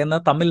ലേഖനത്തിൽ പറയുന്ന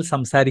തമ്മിൽ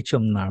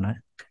സംസാരിച്ചും എന്നാണ്.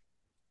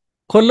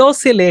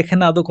 കൊലോസ്യ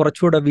ലേഖനം അത്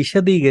കുറച്ചുകൂടെ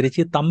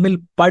വിശദീകരിച്ച് തമ്മിൽ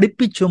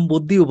പഠിപ്പിച്ചും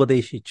ബുദ്ധി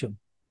ഉപദേശിച്ചും.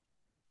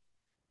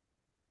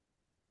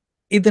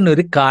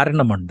 ഇതിനൊരു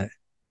കാരണമുണ്ട്.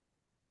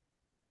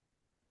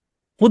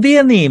 പുതിയ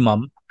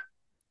നിയമം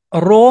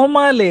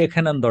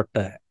റോമാലേഖനം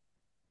തൊട്ട്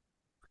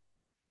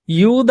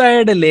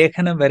യൂദായുടെ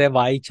ലേഖനം വരെ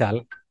വായിച്ചാൽ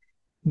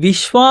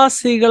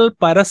വിശ്വാസികൾ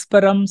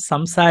പരസ്പരം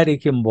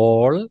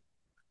സംസാരിക്കുമ്പോൾ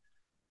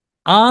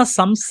ആ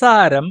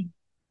സംസാരം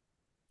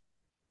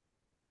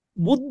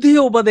ബുദ്ധി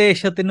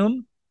ഉപദേശത്തിനും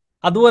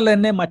അതുപോലെ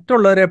തന്നെ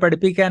മറ്റുള്ളവരെ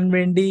പഠിപ്പിക്കാൻ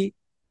വേണ്ടി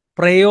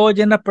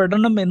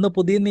പ്രയോജനപ്പെടണം എന്ന്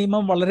പുതിയ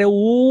നിയമം വളരെ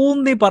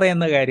ഊന്നി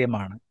പറയുന്ന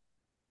കാര്യമാണ്.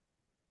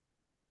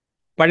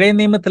 പഴയ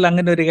നിയമത്തിൽ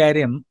അങ്ങനെ ഒരു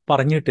കാര്യം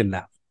പറഞ്ഞിട്ടില്ല.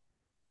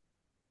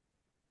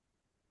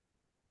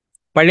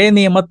 പഴയ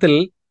നിയമത്തിൽ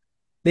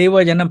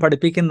ദൈവവചനം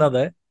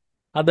പഠിപ്പിക്കുന്നത്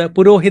അത്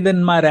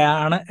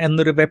പുരോഹിതന്മാരാണ്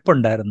എന്നൊരു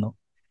വെപ്പുണ്ടായിരുന്നു.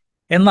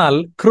 എന്നാൽ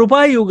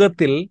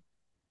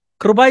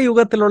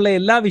കൃപായുഗത്തിലുള്ള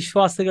എല്ലാ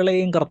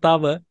വിശ്വാസികളെയും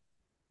കർത്താവ്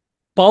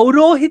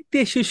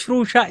പൗരോഹിത്യ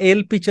ശുശ്രൂഷ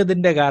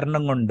ഏൽപ്പിച്ചതിൻ്റെ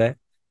കാരണം കൊണ്ട്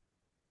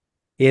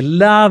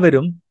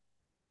എല്ലാവരും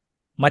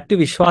മറ്റു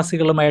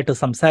വിശ്വാസികളുമായിട്ട്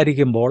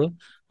സംസാരിക്കുമ്പോൾ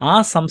ആ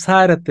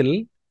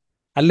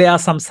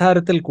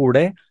സംസാരത്തിൽ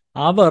കൂടെ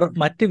അവർ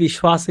മറ്റ്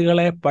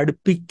വിശ്വാസികളെ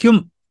പഠിപ്പിക്കും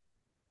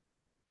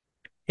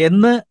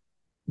എന്ന്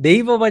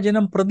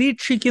ദൈവവചനം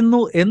പ്രതീക്ഷിക്കുന്നു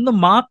എന്ന്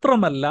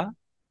മാത്രമല്ല,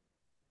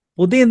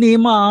 പുതിയ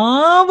നിയമം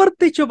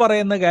ആവർത്തിച്ചു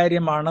പറയുന്ന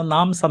കാര്യമാണ്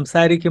നാം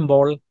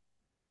സംസാരിക്കുമ്പോൾ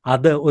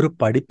അത് ഒരു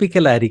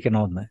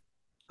പഠിപ്പിക്കലായിരിക്കണമെന്ന്.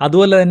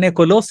 അതുപോലെ തന്നെ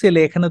കൊലോസ്യ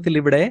ലേഖനത്തിൽ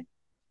ഇവിടെ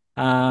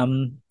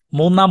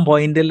 3-ാം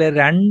പോയിന്റിലെ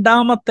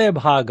രണ്ടാമത്തെ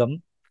ഭാഗം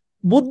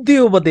ബുദ്ധി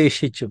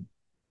ഉപദേശിച്ചും.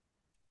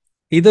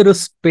 ഇതൊരു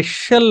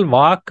സ്പെഷ്യൽ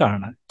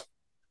വാക്കാണ്.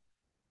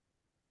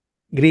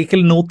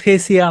 ഗ്രീക്കിൽ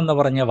നൂഥേസിയ എന്ന്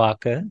പറഞ്ഞ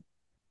വാക്ക്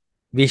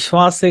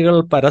വിശ്വാസികൾ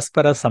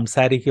പരസ്പരം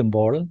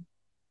സംസാരിക്കുമ്പോൾ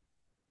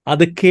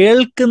അത്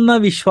കേൾക്കുന്ന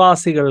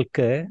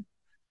വിശ്വാസികൾക്ക്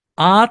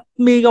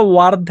ആത്മീക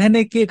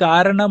വർധനയ്ക്ക്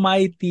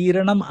കാരണമായി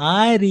തീരണം. ആ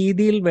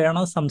രീതിയിൽ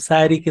വേണം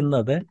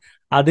സംസാരിക്കുന്നത്.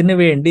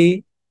 അതിനുവേണ്ടി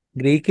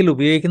ഗ്രീക്കിൽ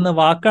ഉപയോഗിക്കുന്ന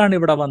വാക്കാണ്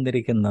ഇവിടെ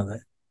വന്നിരിക്കുന്നത്.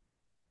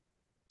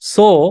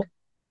 സോ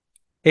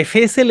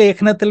എഫേസ്യ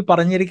ലേഖനത്തിൽ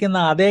പറഞ്ഞിരിക്കുന്ന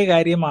അതേ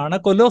കാര്യമാണ്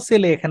കൊലോസ്യ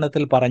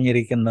ലേഖനത്തിൽ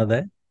പറഞ്ഞിരിക്കുന്നത്.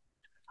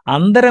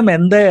 അന്തരം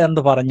എന്ത്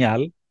എന്ന്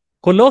പറഞ്ഞാൽ,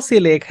 കൊലോസ്യ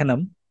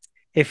ലേഖനം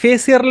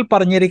എഫേസ്യറിൽ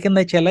പറഞ്ഞിരിക്കുന്ന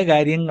ചില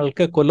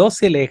കാര്യങ്ങൾക്ക്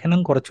കൊലോസ്യ ലേഖനം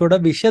കുറച്ചുകൂടെ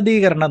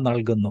വിശദീകരണം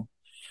നൽകുന്നു.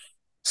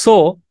 സോ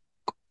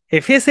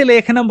എഫേസ്യ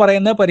ലേഖനം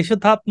പറയുന്ന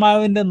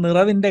പരിശുദ്ധാത്മാവിന്റെ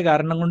നിറവിന്റെ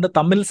കാരണം കൊണ്ട്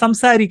തമ്മിൽ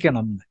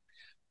സംസാരിക്കണം.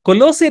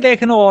 കൊലോസ്യ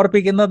ലേഖനം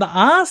ഓർപ്പിക്കുന്നത്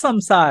ആ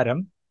സംസാരം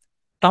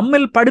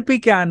തമ്മിൽ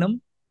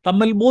പഠിപ്പിക്കാനും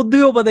തമ്മിൽ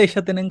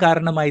ബുദ്ധിയോപദേശത്തിനും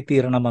കാരണമായി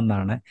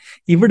തീരണമെന്നാണ്.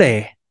 ഇവിടെ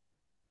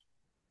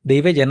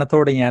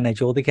ദൈവജനത്തോട് ഞാൻ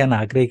ചോദിക്കാൻ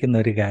ആഗ്രഹിക്കുന്ന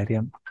ഒരു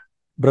കാര്യം,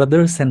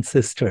 ബ്രദേഴ്സ് ആൻഡ്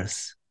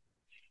സിസ്റ്റേഴ്സ്,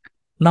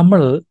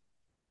 നമ്മൾ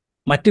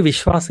മറ്റ്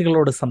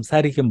വിശ്വാസികളോട്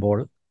സംസാരിക്കുമ്പോൾ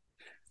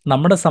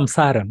നമ്മുടെ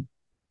സംസാരം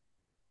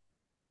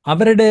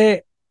അവരുടെ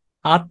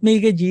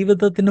ആത്മീക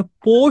ജീവിതത്തിന്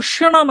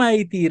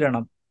പോഷണമായി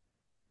തീരണം.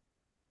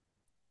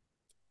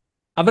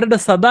 അവരുടെ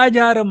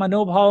സദാചാര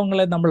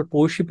മനോഭാവങ്ങളെ നമ്മൾ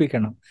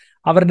പോഷിപ്പിക്കണം,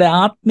 അവരുടെ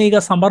ആത്മീക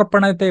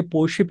സമർപ്പണത്തെ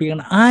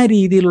പോഷിപ്പിക്കണം. ആ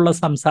രീതിയിലുള്ള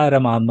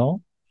സംസാരമാണോ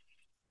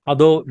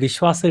അതോ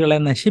വിശ്വാസികളെ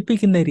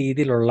നശിപ്പിക്കുന്ന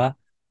രീതിയിലുള്ള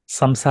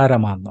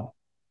സംസാരമാണോ?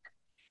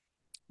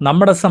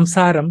 നമ്മുടെ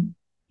സംസാരം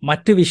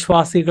മറ്റു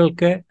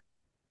വിശ്വാസികൾക്ക്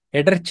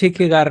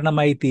ഇടർച്ചയ്ക്ക്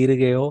കാരണമായി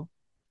തീരുകയോ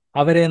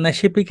അവരെ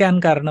നശിപ്പിക്കാൻ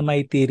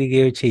കാരണമായി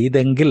തീരുകയോ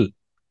ചെയ്തെങ്കിൽ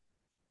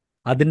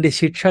അതിൻ്റെ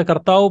ശിക്ഷ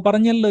കർത്താവ്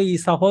പറഞ്ഞല്ലോ, ഈ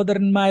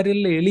സഹോദരന്മാരിൽ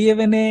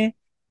എളിയവനെ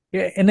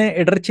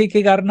ഇടർച്ചയ്ക്ക്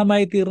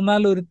കാരണമായി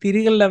തീർന്നാൽ ഒരു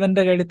തിരികൽ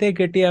അവന്റെ കഴുത്തെ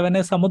കെട്ടി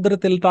അവനെ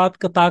സമുദ്രത്തിൽ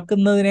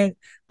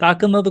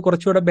താക്കുന്നത്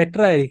കുറച്ചുകൂടെ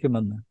ബെറ്റർ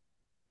ആയിരിക്കുമെന്ന്.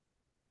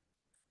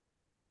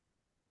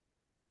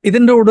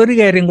 ഇതിൻ്റെ കൂടെ ഒരു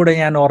കാര്യം കൂടെ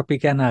ഞാൻ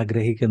ഓർപ്പിക്കാൻ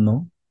ആഗ്രഹിക്കുന്നു.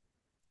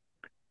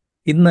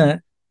 ഇന്ന്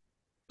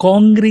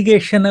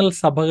കോൺഗ്രിഗേഷണൽ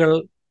സഭകൾ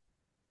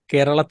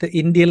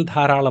ഇന്ത്യയിൽ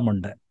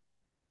ധാരാളമുണ്ട്.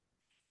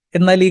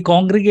 എന്നാൽ ഈ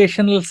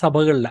കോൺഗ്രിഗേഷണൽ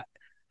സഭകളിൽ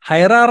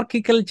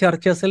ഹൈറാർക്കിക്കൽ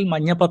ചർച്ചസിൽ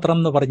മഞ്ഞപത്രം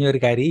എന്ന് പറഞ്ഞൊരു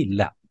കാര്യം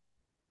ഇല്ല.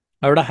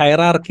 അവിടെ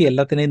ഹൈറാർക്കി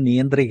എല്ലാത്തിനെയും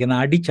നിയന്ത്രിക്കുന്ന,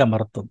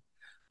 അടിച്ചമർത്തും.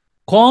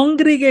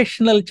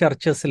 കോൺഗ്രിഗേഷണൽ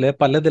ചർച്ചസിൽ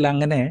പലതിൽ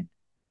അങ്ങനെ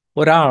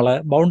ഒരാള്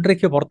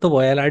ബൗണ്ടറിക്ക് പുറത്തു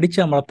പോയാൽ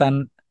അടിച്ചമർത്താൻ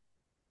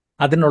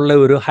അതിനുള്ള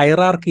ഒരു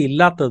ഹൈറാർക്കി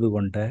ഇല്ലാത്തത്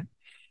കൊണ്ട്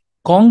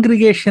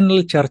കോൺഗ്രിഗേഷണൽ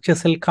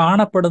ചർച്ചസിൽ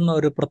കാണപ്പെടുന്ന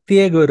ഒരു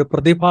പ്രത്യേക ഒരു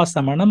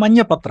പ്രതിഭാസമാണ്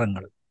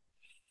മഞ്ഞപത്രങ്ങൾ.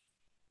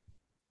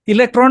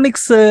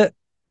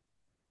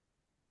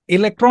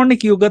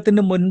 ഇലക്ട്രോണിക്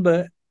യുഗത്തിന് മുൻപ്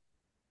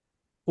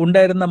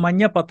ഉണ്ടായിരുന്ന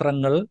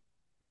മഞ്ഞപത്രങ്ങൾ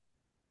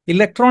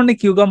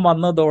ഇലക്ട്രോണിക് യുഗം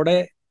വന്നതോടെ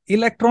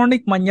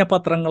ഇലക്ട്രോണിക്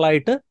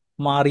മഞ്ഞപത്രങ്ങളായിട്ട്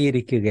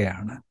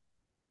മാറിയിരിക്കുകയാണ്.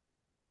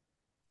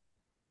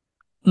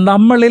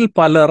 നമ്മളിൽ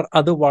പലർ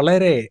അത്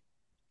വളരെ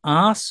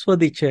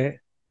ആസ്വദിച്ച്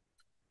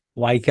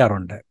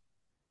വായിക്കാറുണ്ട്.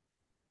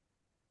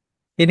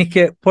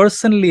 എനിക്ക്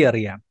പേഴ്സണലി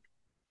അറിയാം,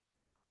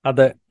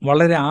 അത്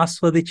വളരെ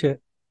ആസ്വദിച്ച്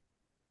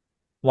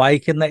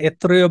വായിക്കുന്ന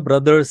എത്രയോ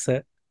ബ്രദേഴ്സ്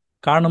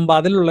കാണുമ്പോൾ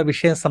അതിലുള്ള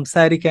വിഷയം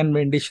സംസാരിക്കാൻ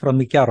വേണ്ടി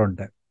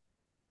ശ്രമിക്കാറുണ്ട്.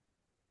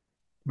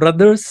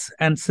 ബ്രദേഴ്സ്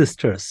ആൻഡ്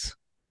സിസ്റ്റേഴ്സ്,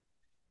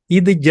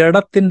 ഇത്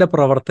ജഡത്തിന്റെ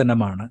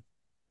പ്രവർത്തനമാണ്.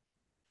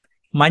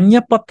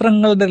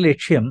 മഞ്ഞപത്രങ്ങളുടെ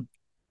ലക്ഷ്യം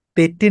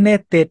തെറ്റിനെ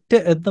തെറ്റ്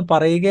എന്ന്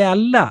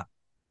പറയുകയല്ല.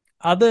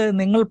 അത്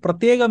നിങ്ങൾ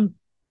പ്രത്യേകം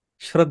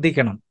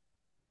ശ്രദ്ധിക്കണം.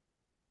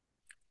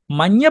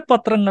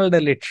 മഞ്ഞപത്രങ്ങളുടെ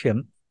ലക്ഷ്യം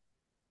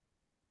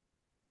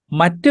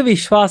മറ്റ്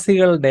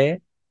വിശ്വാസികളുടെ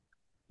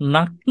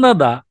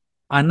നഗ്നത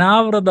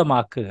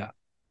അനാവൃതമാക്കുക.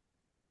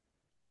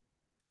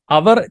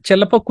 അവർ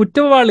ചിലപ്പോൾ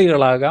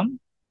കുറ്റവാളികളാകാം,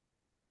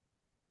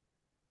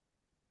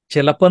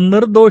 ചിലപ്പോൾ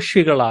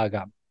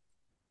നിർദോഷികളാകാം.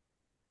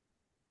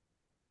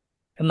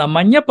 എന്നാൽ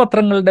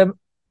മഞ്ഞപത്രങ്ങളുടെ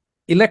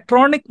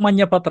ഇലക്ട്രോണിക്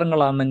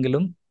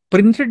മഞ്ഞപത്രങ്ങളാണെങ്കിലും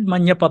പ്രിന്റഡ്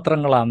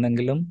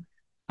മഞ്ഞപത്രങ്ങളാണെങ്കിലും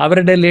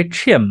അവരുടെ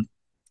ലക്ഷ്യം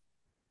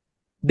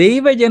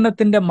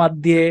ദൈവജനത്തിന്റെ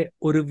മധ്യേ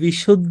ഒരു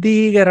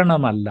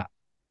വിശുദ്ധീകരണമല്ല.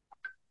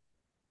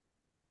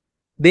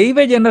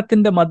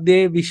 ദൈവജനത്തിന്റെ മധ്യേ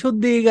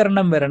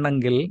വിശുദ്ധീകരണം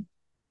വരണമെങ്കിൽ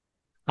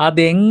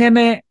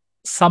അതെങ്ങനെ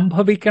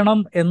സംഭവിക്കണം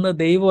എന്ന്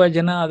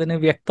ദൈവവചനം അതിന്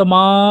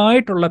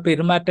വ്യക്തമായിട്ടുള്ള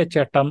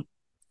പെരുമാറ്റച്ചട്ടം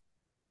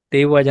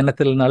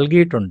ദൈവവചനത്തിൽ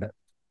നൽകിയിട്ടുണ്ട്.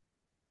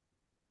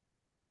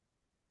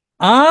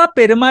 ആ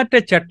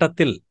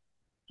പെരുമാറ്റച്ചട്ടത്തിൽ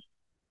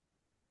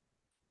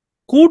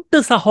കൂട്ടു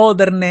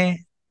സഹോദരനെ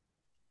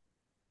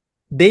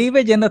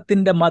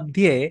ദൈവജനത്തിന്റെ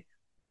മധ്യേ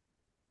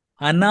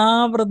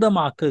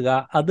അനാവൃതമാക്കുക,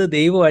 അത്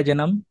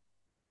ദൈവവചനം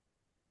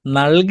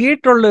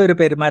നൽകിയിട്ടുള്ള ഒരു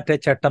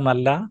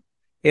പെരുമാറ്റച്ചട്ടമല്ല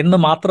എന്ന്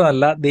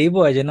മാത്രമല്ല,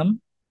 ദൈവവചനം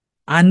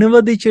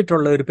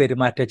അനുവദിച്ചിട്ടുള്ള ഒരു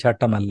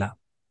പെരുമാറ്റച്ചട്ടമല്ല.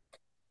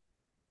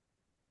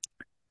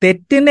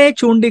 തെറ്റിനെ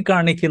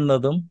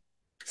ചൂണ്ടിക്കാണിക്കുന്നതും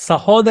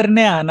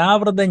സഹോദരനെ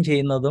അനാവൃതം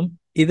ചെയ്യുന്നതും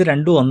ഇത്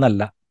രണ്ടും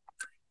ഒന്നല്ല.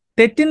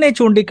 തെറ്റിനെ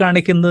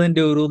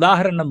ചൂണ്ടിക്കാണിക്കുന്നതിൻ്റെ ഒരു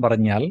ഉദാഹരണം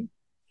പറഞ്ഞാൽ,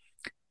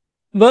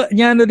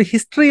 ഞാനൊരു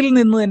ഹിസ്റ്ററിയിൽ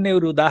നിന്ന് തന്നെ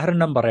ഒരു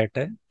ഉദാഹരണം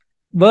പറയട്ടെ.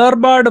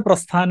 വേർപാട്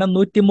പ്രസ്ഥാനം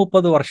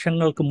 130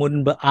 വർഷങ്ങൾക്ക്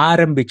മുൻപ്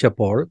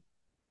ആരംഭിച്ചപ്പോൾ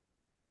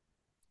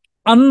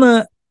അന്ന്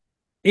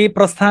ഈ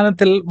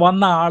പ്രസ്ഥാനത്തിൽ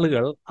വന്ന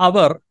ആളുകൾ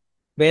അവർ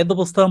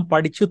വേദപുസ്തകം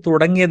പഠിച്ചു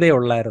തുടങ്ങിയതേ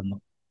ഉള്ളായിരുന്നു.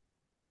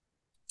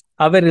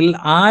 അവരിൽ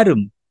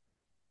ആരും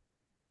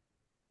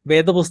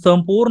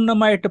വേദപുസ്തകം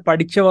പൂർണ്ണമായിട്ട്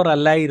പഠിച്ചവർ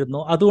അല്ലായിരുന്നു.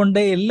 അതുകൊണ്ട്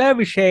എല്ലാ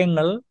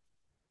വിഷയങ്ങൾ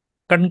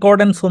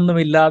കൺകോർഡൻസ്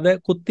ഒന്നുമില്ലാതെ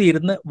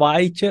കുത്തിയിരുന്ന്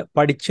വായിച്ച്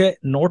പഠിച്ച്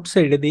നോട്ട്സ്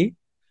എഴുതി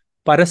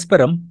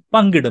പരസ്പരം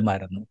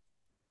പങ്കിടുമായിരുന്നു.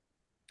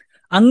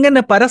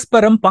 അങ്ങനെ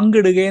പരസ്പരം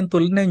പങ്കിടുകയും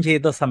തുലനം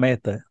ചെയ്ത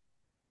സമയത്ത്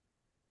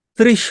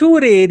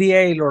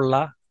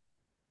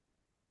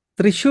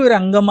തൃശ്ശൂർ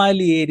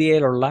അങ്കമാലി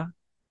ഏരിയയിലുള്ള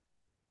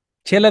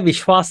ചില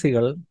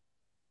വിശ്വാസികൾ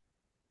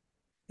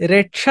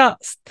രക്ഷ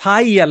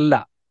സ്ഥായിയല്ല,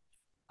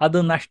 അത്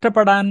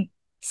നഷ്ടപ്പെടാൻ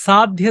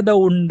സാധ്യത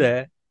ഉണ്ട്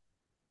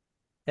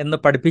എന്ന്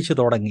പഠിപ്പിച്ചു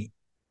തുടങ്ങി.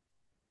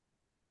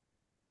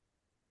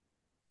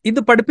 ഇത്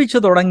പഠിപ്പിച്ചു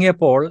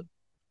തുടങ്ങിയപ്പോൾ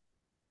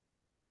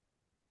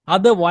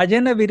അത്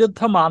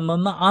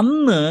വചനവിരുദ്ധമാണെന്ന്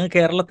അന്ന്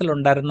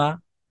കേരളത്തിലുണ്ടായിരുന്ന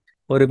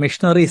ഒരു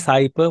മിഷണറി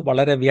സായിപ്പ്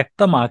വളരെ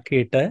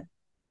വ്യക്തമാക്കിയിട്ട്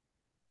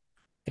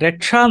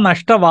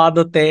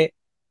രക്ഷാനഷ്ടവാദത്തെ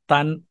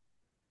താൻ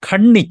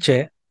ഖണ്ഡിച്ച്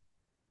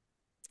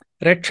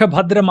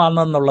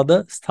രക്ഷഭദ്രമാണെന്നുള്ളത്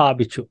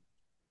സ്ഥാപിച്ചു.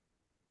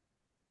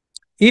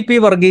 ഇ.പി.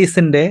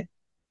 വർഗീസിന്റെ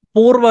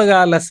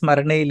പൂർവകാല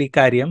സ്മരണയിൽ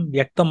ഇക്കാര്യം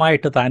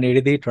വ്യക്തമായിട്ട് താൻ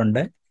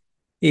എഴുതിയിട്ടുണ്ട്.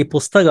 ഈ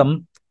പുസ്തകം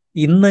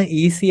ഇന്ന്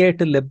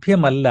ഈസിയായിട്ട്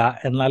ലഭ്യമല്ല.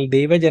 എന്നാൽ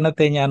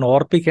ദൈവജനത്തെ ഞാൻ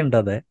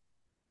ഓർപ്പിക്കേണ്ടത്,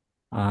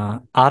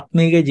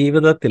 ആത്മീക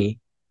ജീവിതത്തിൽ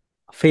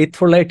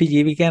ഫെയ്ത്ത്ഫുള്ളായിട്ട്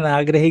ജീവിക്കാൻ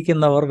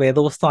ആഗ്രഹിക്കുന്നവർ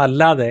വേദപുസ്തകം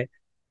അല്ലാതെ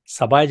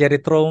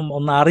സഭാചരിത്രവും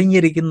ഒന്ന്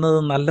അറിഞ്ഞിരിക്കുന്നത്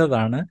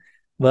നല്ലതാണ്.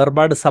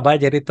 വേർപാട്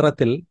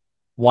സഭാചരിത്രത്തിൽ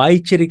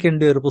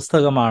വായിച്ചിരിക്കേണ്ട ഒരു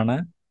പുസ്തകമാണ്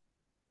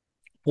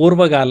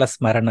പൂർവകാല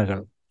സ്മരണകൾ.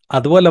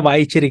 അതുപോലെ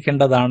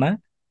വായിച്ചിരിക്കേണ്ടതാണ്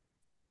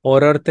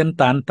ഓരോരുത്തൻ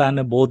താൻ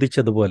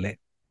ബോധിച്ചതുപോലെ.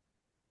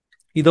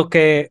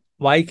 ഇതൊക്കെ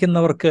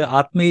വായിക്കുന്നവർക്ക്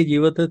ആത്മീയ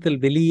ജീവിതത്തിൽ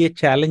വലിയ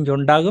ചാലഞ്ച്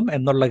ഉണ്ടാകും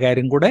എന്നുള്ള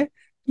കാര്യം കൂടെ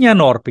ഞാൻ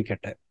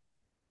ഓർപ്പിക്കട്ടെ.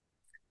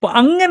 അപ്പൊ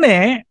അങ്ങനെ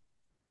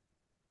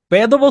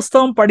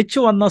വേദപുസ്തകം പഠിച്ചു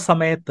വന്ന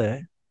സമയത്ത്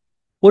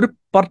ഒരു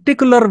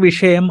പർട്ടിക്കുലർ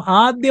വിഷയം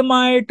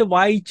ആദ്യമായിട്ട്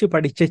വായിച്ച്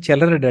പഠിച്ച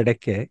ചിലരുടെ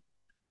ഇടയ്ക്ക്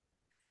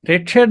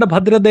രക്ഷയുടെ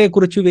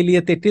ഭദ്രതയെക്കുറിച്ച് വലിയ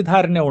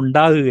തെറ്റിദ്ധാരണ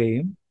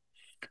ഉണ്ടാകുകയും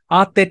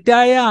ആ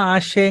തെറ്റായ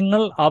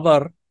ആശയങ്ങൾ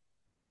അവർ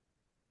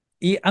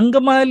ഈ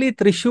അങ്കമാലി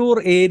തൃശ്ശൂർ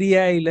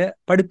ഏരിയയിൽ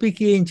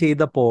പഠിപ്പിക്കുകയും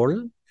ചെയ്തപ്പോൾ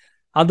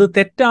അത്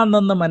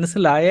തെറ്റാണെന്ന്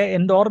മനസ്സിലായ,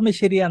 എൻ്റെ ഓർമ്മ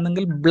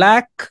ശരിയാണെങ്കിൽ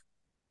ബ്ലാക്ക്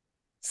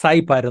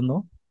സായിപ്പായിരുന്നു,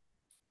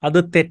 അത്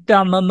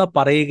തെറ്റാണെന്ന്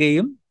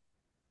പറയുകയും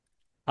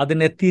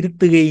അതിനെ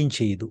തിരുത്തുകയും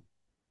ചെയ്തു.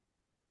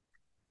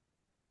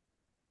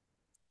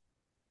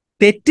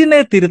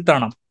 തെറ്റിനെ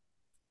തിരുത്തണം.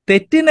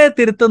 തെറ്റിനെ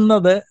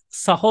തിരുത്തുന്നത്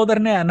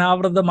സഹോദരനെ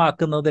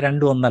അനാവൃതമാക്കുന്നത്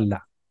രണ്ടും ഒന്നല്ല.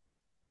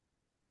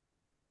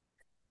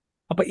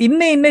 അപ്പൊ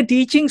ഇന്ന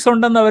ടീച്ചിങ്സ്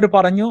ഉണ്ടെന്ന് അവർ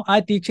പറഞ്ഞു, ആ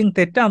ടീച്ചിങ്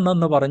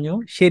തെറ്റാണെന്ന് പറഞ്ഞു,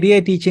 ശരിയായ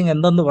ടീച്ചിങ്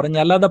എന്തെന്ന് പറഞ്ഞു.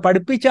 അല്ലാതെ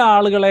പഠിപ്പിച്ച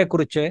ആളുകളെ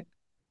കുറിച്ച്,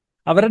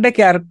 അവരുടെ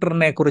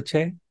ക്യാരക്ടറിനെ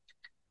കുറിച്ച്,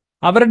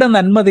 അവരുടെ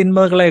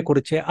നന്മതിന്മകളെ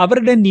കുറിച്ച്,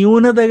 അവരുടെ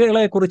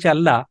ന്യൂനതകളെ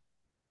കുറിച്ചല്ല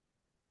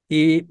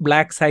ഈ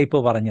ബ്ലാക്ക് സായിപ്പ്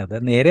പറഞ്ഞത്.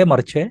 നേരെ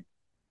മറിച്ച്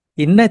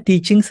ഇന്ന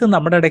ടീച്ചിങ്സ്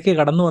നമ്മുടെ ഇടയ്ക്ക്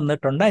കടന്നു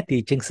വന്നിട്ടുണ്ട്, ആ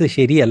ടീച്ചിങ്സ്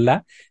ശരിയല്ല,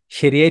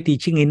 ശരിയായ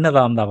ടീച്ചിങ്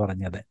ഇന്നതാണെന്നാ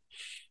പറഞ്ഞത്.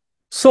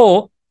 സോ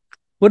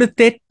ഒരു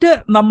തെറ്റ്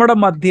നമ്മുടെ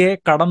മധ്യേ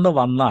കടന്നു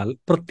വന്നാൽ,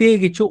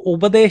 പ്രത്യേകിച്ച്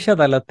ഉപദേശ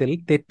തലത്തിൽ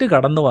തെറ്റ്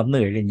കടന്നു വന്നു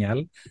കഴിഞ്ഞാൽ,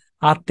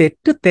 ആ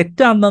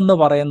തെറ്റാണെന്ന്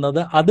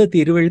പറയുന്നത് അത്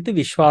തിരുവെഴുത്ത്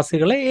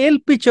വിശ്വാസികളെ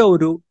ഏൽപ്പിച്ച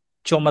ഒരു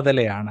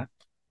ചുമതലയാണ്.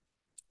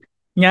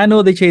 ഞാനും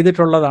അത്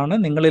ചെയ്തിട്ടുള്ളതാണ്.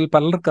 നിങ്ങളിൽ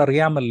പലർക്കും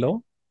അറിയാമല്ലോ,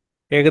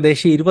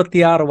 ഏകദേശം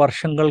 26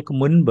 വർഷങ്ങൾക്ക്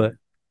മുൻപ്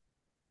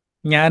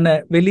ഞാൻ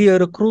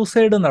വലിയൊരു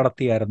ക്രൂസൈഡ്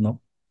നടത്തിയായിരുന്നു.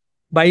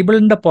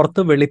 ബൈബിളിന്റെ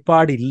പുറത്ത്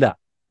വെളിപ്പാടില്ല.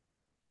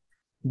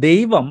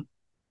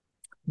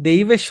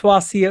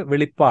 ദൈവശ്വാസിയ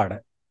വെളിപ്പാട്,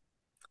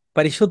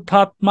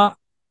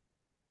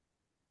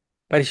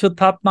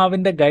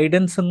 പരിശുദ്ധാത്മാവിന്റെ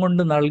ഗൈഡൻസും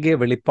കൊണ്ട് നൽകിയ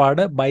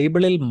വെളിപ്പാട്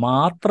ബൈബിളിൽ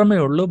മാത്രമേ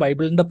ഉള്ളൂ.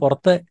 ബൈബിളിന്റെ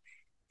പുറത്ത്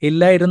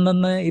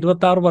ഇല്ലായിരുന്നെന്ന്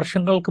 26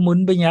 വർഷങ്ങൾക്ക്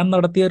മുൻപ് ഞാൻ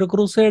നടത്തിയ ഒരു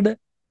ക്രൂസൈഡ്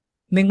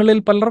നിങ്ങളിൽ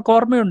പലർക്കും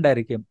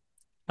ഓർമ്മയുണ്ടായിരിക്കും.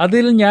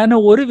 അതിൽ ഞാൻ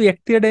ഒരു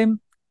വ്യക്തിയുടെയും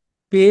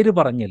പേര്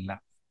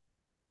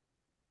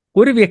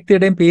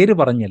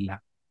പറഞ്ഞില്ല.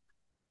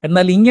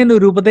 എന്നാൽ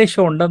ഇങ്ങനൊരു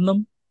ഉപദേശം ഉണ്ടെന്നും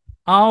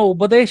ആ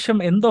ഉപദേശം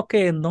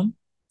എന്തൊക്കെയെന്നും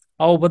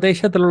ആ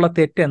ഉപദേശത്തിലുള്ള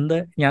തെറ്റെന്ത്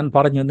ഞാൻ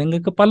പറഞ്ഞു.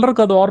 നിങ്ങൾക്ക്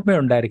പലർക്കും അത്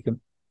ഓർമ്മയുണ്ടായിരിക്കും.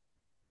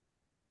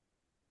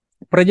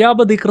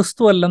 പ്രജാപതി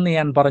ക്രിസ്തു അല്ലെന്ന്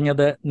ഞാൻ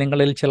പറഞ്ഞത്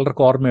നിങ്ങളിൽ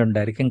ചിലർക്ക്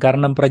ഓർമ്മയുണ്ടായിരിക്കും.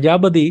 കാരണം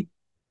പ്രജാപതി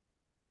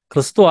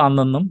ക്രിസ്തു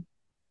ആണെന്നും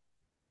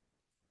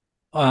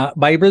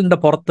ബൈബിളിന്റെ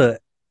പുറത്ത്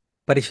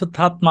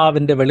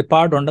പരിശുദ്ധാത്മാവിന്റെ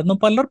വെളിപ്പാടുണ്ടെന്നും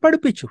പലർ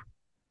പഠിപ്പിച്ചു.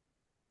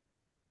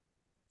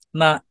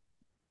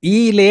 ഈ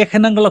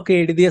ലേഖനങ്ങളൊക്കെ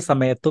എഴുതിയ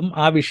സമയത്തും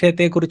ആ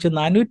വിഷയത്തെക്കുറിച്ച്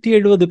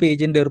 470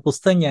 പേജിന്റെ ഒരു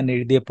പുസ്തകം ഞാൻ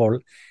എഴുതിയപ്പോൾ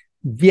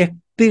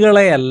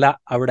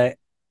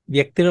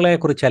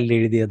വ്യക്തികളെക്കുറിച്ചല്ല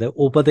എഴുതിയത്,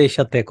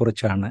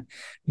 ഉപദേശത്തെക്കുറിച്ചാണ്.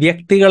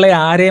 വ്യക്തികളെ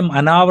ആരെയും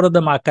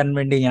അനാവൃതമാക്കാൻ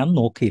വേണ്ടി ഞാൻ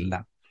നോക്കിയില്ല.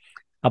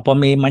 അപ്പം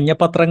ഈ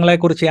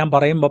മഞ്ഞപത്രങ്ങളെക്കുറിച്ച് ഞാൻ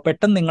പറയുമ്പോൾ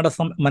പെട്ടെന്ന് നിങ്ങളുടെ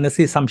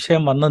മനസ്സിൽ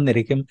സംശയം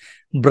വന്നെന്നിരിക്കും,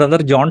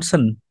 ബ്രദർ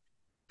ജോൺസൺ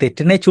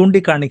തെറ്റിനെ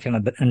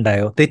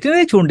ചൂണ്ടിക്കാണിക്കണുണ്ടായോ?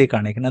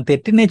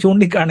 തെറ്റിനെ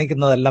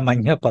ചൂണ്ടിക്കാണിക്കുന്നതല്ല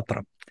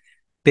മഞ്ഞപത്രം.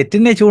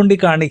 തെറ്റിനെ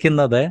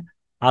ചൂണ്ടിക്കാണിക്കുന്നത്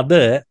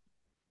അത്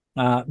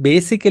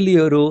ബേസിക്കലി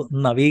ഒരു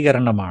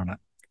നവീകരണമാണ്.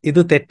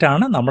 ഇത്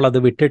തെറ്റാണ്, നമ്മളത്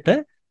വിട്ടിട്ട്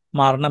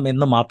മാറണം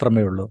എന്ന്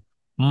മാത്രമേ ഉള്ളൂ.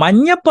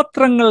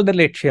 മഞ്ഞപത്രങ്ങളുടെ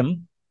ലക്ഷ്യം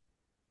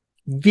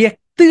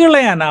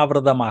വ്യക്തികളെ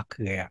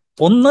അനാവൃതമാക്കുകയാണ്.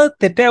 ഒന്ന്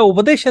തെറ്റായ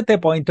ഉപദേശത്തെ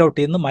പോയിന്റ് ഔട്ട്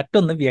ചെയ്യുന്നു,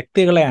 മറ്റൊന്ന്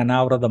വ്യക്തികളെ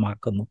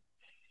അനാവൃതമാക്കുന്നു.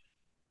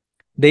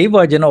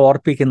 ദൈവവചനം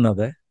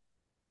ഓർപ്പിക്കുന്നത്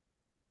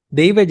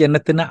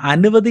ദൈവജനത്തിന്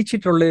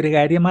അനുവദിച്ചിട്ടുള്ള ഒരു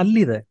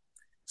കാര്യമല്ലിത്.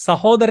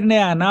 സഹോദരനെ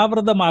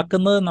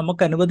അനാവൃതമാക്കുന്നത്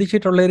നമുക്ക്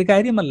അനുവദിച്ചിട്ടുള്ള ഒരു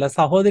കാര്യമല്ല.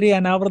 സഹോദരിയെ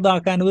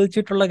അനാവൃതമാക്കാൻ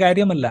അനുവദിച്ചിട്ടുള്ള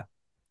കാര്യമല്ല.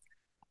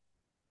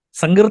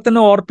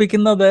 സങ്കീർത്തനം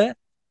ഓർപ്പിക്കുന്നത്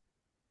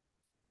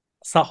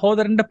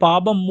സഹോദരന്റെ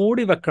പാപം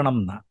മൂടി വെക്കണം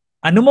എന്ന്,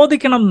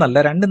 അനുമോദിക്കണം എന്നല്ല.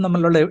 രണ്ടും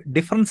തമ്മിലുള്ള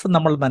ഡിഫറൻസ്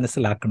നമ്മൾ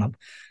മനസ്സിലാക്കണം.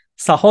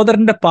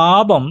 സഹോദരന്റെ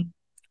പാപം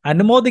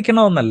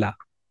അനുമോദിക്കണമെന്നല്ല,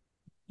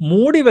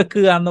 മൂടി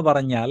വെക്കുക എന്ന്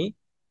പറഞ്ഞാൽ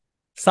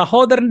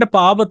സഹോദരന്റെ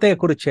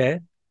പാപത്തെക്കുറിച്ച്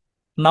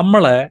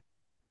നമ്മൾ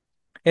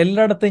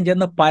എല്ലായിടത്തും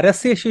ചെന്ന്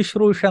പരസ്യ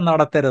ശുശ്രൂഷ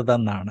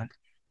നടത്തരുതെന്നാണ്.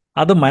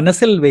 അത്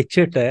മനസ്സിൽ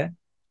വെച്ചിട്ട്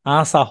ആ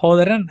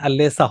സഹോദരൻ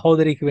അല്ലെ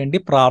സഹോദരിക്ക് വേണ്ടി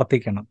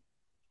പ്രാർത്ഥിക്കണം.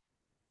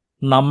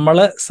 നമ്മൾ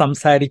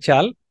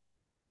സംസാരിച്ചാൽ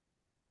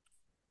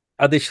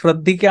അത്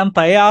ശ്രദ്ധിക്കാൻ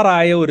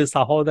തയ്യാറായ ഒരു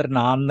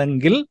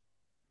സഹോദരനാണെങ്കിൽ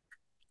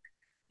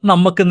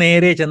നമുക്ക്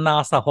നേരെ ചെന്ന് ആ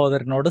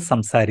സഹോദരനോട്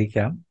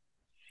സംസാരിക്കാം.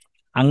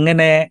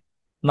 അങ്ങനെ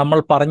നമ്മൾ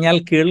പറഞ്ഞാൽ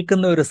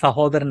കേൾക്കുന്ന ഒരു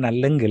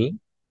സഹോദരനല്ലെങ്കിൽ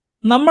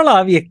നമ്മൾ ആ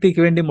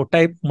വ്യക്തിക്ക് വേണ്ടി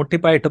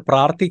മുട്ടിപ്പായിട്ട്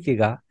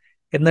പ്രാർത്ഥിക്കുക.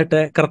 എന്നിട്ട്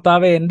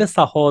കർത്താവെ, എൻ്റെ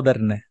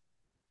സഹോദരന്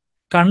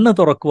കണ്ണ്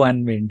തുറക്കുവാൻ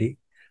വേണ്ടി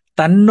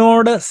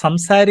തന്നോട്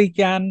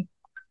സംസാരിക്കാൻ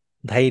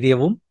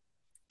ധൈര്യവും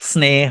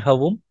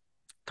സ്നേഹവും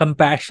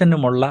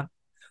കമ്പാഷനുമുള്ള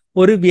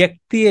ഒരു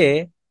വ്യക്തിയെ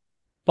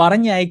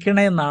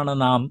പറഞ്ഞയക്കണമെന്നാണ്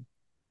നാം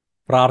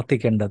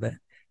പ്രാർത്ഥിക്കേണ്ടത്.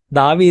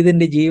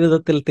 ദാവീദിന്റെ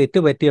ജീവിതത്തിൽ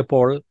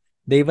തെറ്റുപറ്റിയപ്പോൾ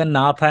ദൈവം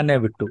നാഥാനെ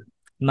വിട്ടു.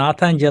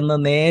 നാഥാൻ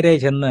നേരെ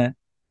ചെന്ന്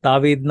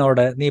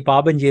ദാവീദിനോട് നീ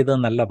പാപം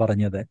ചെയ്തെന്നല്ല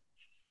പറഞ്ഞത്.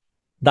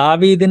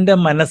 ദാവീദിന്റെ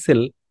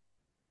മനസ്സിൽ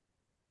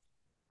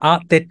ആ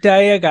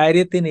തെറ്റായ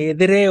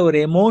കാര്യത്തിനെതിരെ ഒരു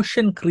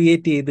എമോഷൻ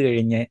ക്രിയേറ്റ് ചെയ്ത്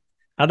കഴിഞ്ഞ്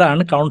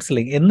അതാണ്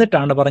കൗൺസിലിംഗ്.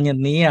 എന്നിട്ടാണ്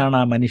പറഞ്ഞത് നീയാണ്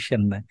ആ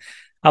മനുഷ്യന്.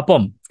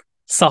 അപ്പം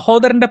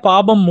സഹോദരന്റെ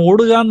പാപം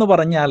മൂടുക എന്ന്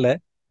പറഞ്ഞാൽ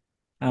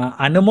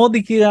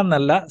അനുമോദിക്കുക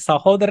എന്നല്ല,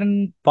 സഹോദരൻ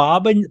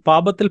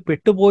പാപത്തിൽ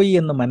പെട്ടുപോയി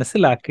എന്ന്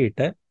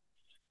മനസ്സിലാക്കിയിട്ട്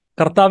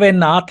കർത്താവെ,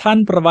 നാഥാൻ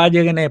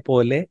പ്രവാചകനെ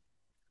പോലെ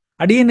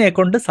അടിയനെ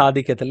കൊണ്ട്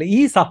സാധിക്കത്തില്ല, ഈ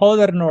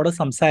സഹോദരനോട്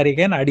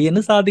സംസാരിക്കാൻ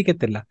അടിയന്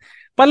സാധിക്കത്തില്ല.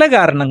 പല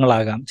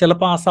കാരണങ്ങളാകാം.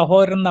 ചിലപ്പോൾ ആ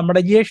സഹോദരൻ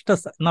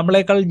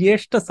നമ്മളെക്കാൾ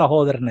ജ്യേഷ്ഠ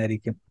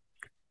സഹോദരനായിരിക്കും.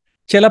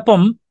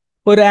 ചിലപ്പം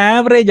ഒരു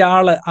ആവറേജ്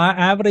ആള്, ആ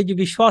ആവറേജ്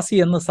വിശ്വാസി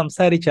എന്ന്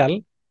സംസാരിച്ചാൽ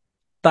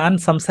താൻ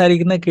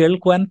സംസാരിക്കുന്നത്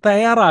കേൾക്കുവാൻ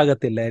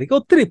തയ്യാറാകത്തില്ലായിരിക്കും.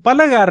 ഒത്തിരി പല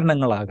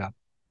കാരണങ്ങളാകാം.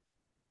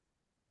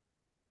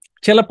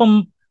 ചിലപ്പം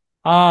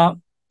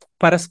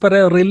പരസ്പര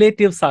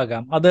റിലേറ്റീവ്സ്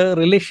ആകാം. അത്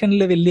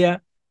റിലേഷനിൽ വലിയ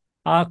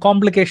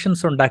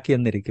കോംപ്ലിക്കേഷൻസ്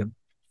ഉണ്ടാക്കിയെന്നിരിക്കും.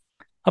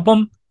 അപ്പം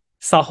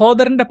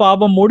സഹോദരന്റെ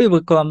പാപം മൂടി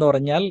വെക്കുക എന്ന്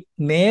പറഞ്ഞാൽ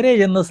നേരെ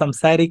ചെന്ന്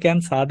സംസാരിക്കാൻ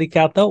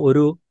സാധിക്കാത്ത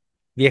ഒരു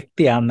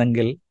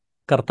വ്യക്തിയാണെങ്കിൽ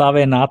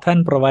കർത്താവെ, നാഥാൻ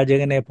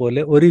പ്രവാചകനെ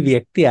പോലെ ഒരു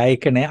വ്യക്തി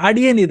അയക്കണേ.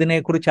 അടിയൻ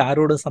ഇതിനെക്കുറിച്ച്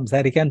ആരോടും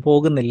സംസാരിക്കാൻ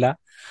പോകുന്നില്ല,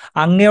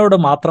 അങ്ങയോട്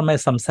മാത്രമേ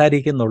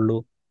സംസാരിക്കുന്നുള്ളൂ,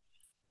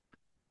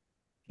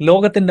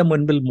 ലോകത്തിന്റെ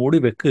മുൻപിൽ മൂടി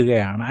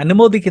വെക്കുകയാണ്,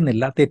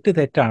 അനുമോദിക്കുന്നില്ല,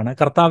 തെറ്റാണ്,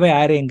 കർത്താവെ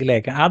ആരെയെങ്കിലും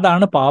അയക്കാൻ.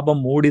 അതാണ് പാപം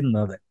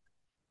മൂടുന്നത്.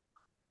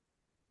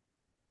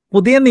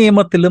 പുതിയ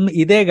നിയമത്തിലും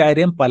ഇതേ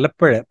കാര്യം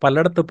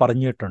പലയിടത്ത്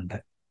പറഞ്ഞിട്ടുണ്ട്.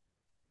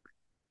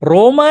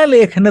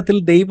 റോമാലേഖനത്തിൽ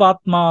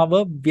ദൈവാത്മാവ്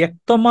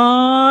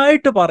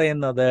വ്യക്തമായിട്ട്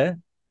പറയുന്നത്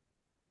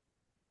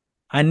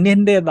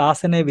അന്യന്റെ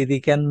ദാസനെ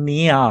വിധിക്കാൻ നീ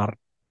ആർ?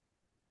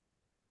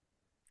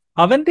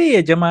 അവന്റെ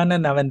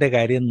യജമാനൻ അവന്റെ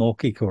കാര്യം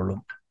നോക്കിക്കോളും.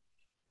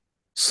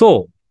 സോ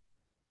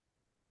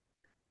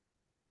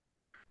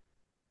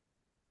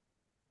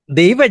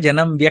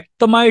ദൈവജനം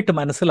വ്യക്തമായിട്ട്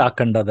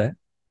മനസ്സിലാക്കേണ്ടത്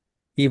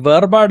ഈ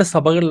വേർപാട്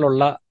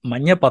സഭകളിലുള്ള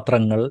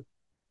മഞ്ഞപത്രങ്ങൾ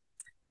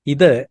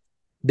ഇത്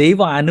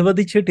ദൈവം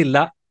അനുവദിച്ചിട്ടില്ല.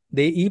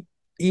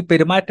 ഈ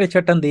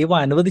പെരുമാറ്റച്ചട്ടം ദൈവം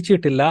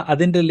അനുവദിച്ചിട്ടില്ല.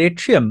 അതിൻ്റെ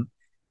ലക്ഷ്യം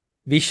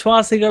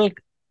വിശ്വാസികൾ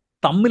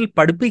തമ്മിൽ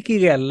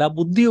പഠിപ്പിക്കുകയല്ല,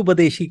 ബുദ്ധി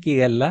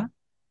ഉപദേശിക്കുകയല്ല,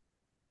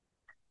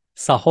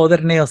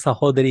 സഹോദരനെയോ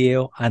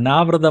സഹോദരിയെയോ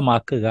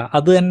അനാവൃതമാക്കുക.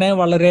 അത് തന്നെ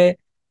വളരെ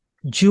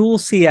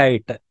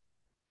ജ്യൂസിയായിട്ട്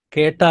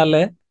കേട്ടാൽ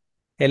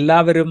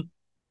എല്ലാവരും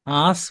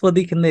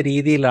ആസ്വദിക്കുന്ന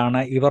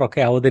രീതിയിലാണ്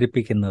ഇവരൊക്കെ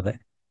അവതരിപ്പിക്കുന്നത്.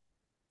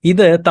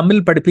 ഇത് തമ്മിൽ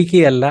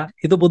പഠിപ്പിക്കുകയല്ല,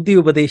 ഇത് ബുദ്ധി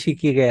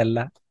ഉപദേശിക്കുകയല്ല.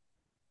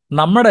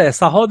 നമ്മുടെ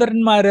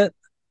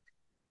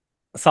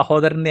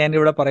സഹോദരൻ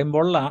ഞാനിവിടെ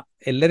പറയുമ്പോൾ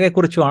എല്ലാരെ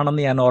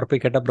കുറിച്ചുമാണെന്ന് ഞാൻ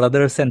ഓർപ്പിക്കട്ടെ.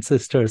 ബ്രദേഴ്സ് ആൻഡ്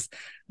സിസ്റ്റേഴ്സ്,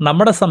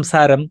 നമ്മുടെ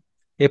സംസാരം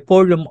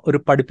എപ്പോഴും ഒരു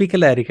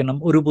പഠിപ്പിക്കലായിരിക്കണം,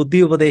 ഒരു ബുദ്ധി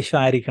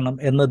ഉപദേശമായിരിക്കണം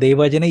എന്ന്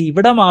ദൈവവചനം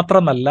ഇവിടെ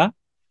മാത്രമല്ല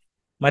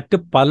മറ്റു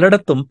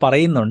പലയിടത്തും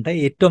പറയുന്നുണ്ട്.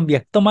 ഏറ്റവും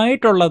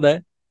വ്യക്തമായിട്ടുള്ളത്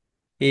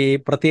ഈ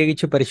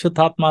പ്രത്യേകിച്ച്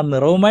പരിശുദ്ധാത്മാ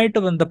നിറവുമായിട്ട്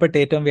ബന്ധപ്പെട്ട്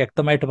ഏറ്റവും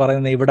വ്യക്തമായിട്ട്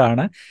പറയുന്നത്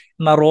ഇവിടാണ്.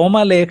 എന്നാൽ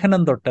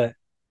റോമാലേഖനം തൊട്ട്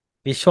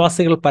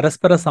വിശ്വാസികൾ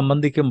പരസ്പരം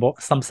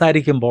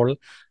സംസാരിക്കുമ്പോൾ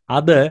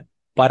അത്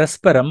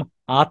പരസ്പരം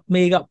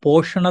ആത്മീക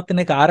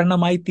പോഷണത്തിന്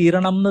കാരണമായി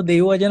തീരണം എന്ന്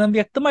ദൈവവചനം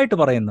വ്യക്തമായിട്ട്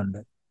പറയുന്നുണ്ട്.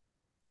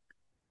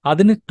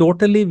 അതിന്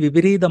ടോട്ടലി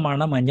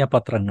വിപരീതമാണ്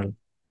മഞ്ഞപത്രങ്ങൾ.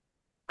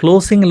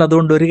 ക്ലോസിംഗിൽ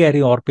അതുകൊണ്ട് ഒരു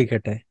കാര്യം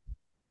ഓർപ്പിക്കട്ടെ.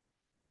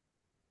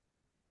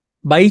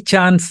 ബൈ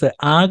ചാൻസ്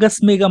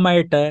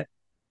ആകസ്മികമായിട്ട്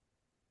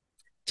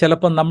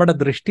ചിലപ്പോൾ നമ്മുടെ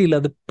ദൃഷ്ടിയിൽ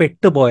അത്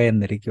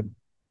പെട്ടുപോയെന്നിരിക്കും.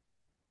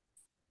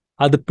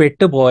 അത്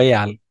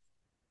പെട്ടുപോയാൽ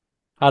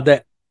അത്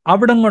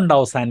അവിടം കൊണ്ട്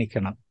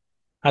അവസാനിക്കണം.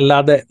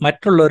 അല്ലാതെ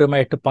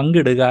മറ്റുള്ളവരുമായിട്ട്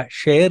പങ്കിടുക,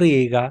 ഷെയർ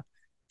ചെയ്യുക,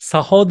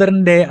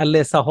 സഹോദരൻ്റെ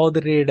അല്ലെ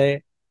സഹോദരിയുടെ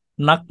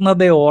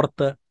നഗ്നത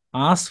ഓർത്ത്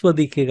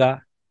ആസ്വദിക്കുക,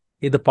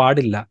 ഇത്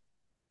പാടില്ല.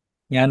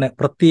 ഞാൻ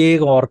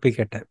പ്രത്യേകം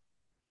ഓർപ്പിക്കട്ടെ.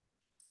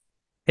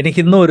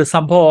 എനിക്കിന്നും ഒരു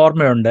സംഭവം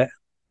ഓർമ്മയുണ്ട്.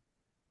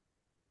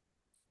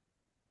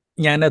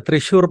 ഞാൻ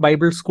തൃശ്ശൂർ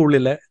ബൈബിൾ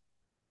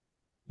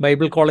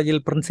കോളേജിൽ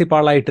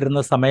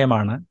പ്രിൻസിപ്പാളായിട്ടിരുന്ന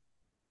സമയമാണ്.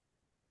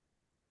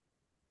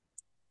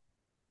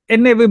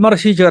 എന്നെ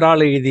വിമർശിച്ച ഒരാൾ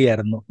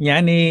എഴുതിയായിരുന്നു.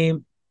 ഞാൻ ഈ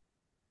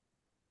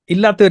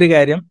ഇല്ലാത്തൊരു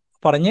കാര്യം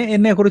പറഞ്ഞ്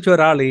എന്നെക്കുറിച്ച്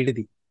ഒരാൾ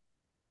എഴുതി.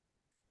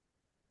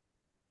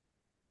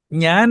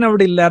 ഞാൻ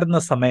അവിടെ ഇല്ലായിരുന്ന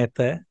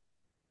സമയത്ത്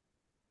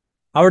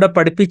അവിടെ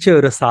പഠിപ്പിച്ച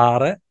ഒരു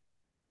സാറ്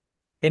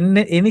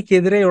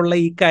എനിക്കെതിരെയുള്ള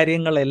ഈ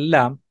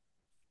കാര്യങ്ങളെല്ലാം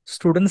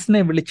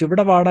സ്റ്റുഡൻസിനെ വിളിച്ച്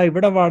ഇവിടെ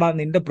വാടാ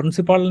നിന്റെ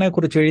പ്രിൻസിപ്പാളിനെ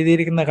കുറിച്ച്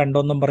എഴുതിയിരിക്കുന്ന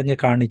കണ്ടോന്നും പറഞ്ഞ്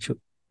കാണിച്ചു.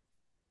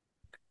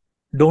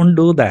 Don't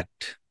do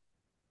that.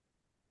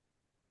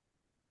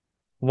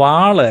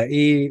 വാള്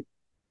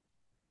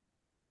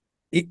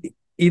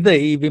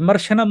ഈ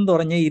വിമർശനം എന്ന്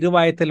പറഞ്ഞ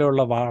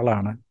ഇരുവായത്തിലുള്ള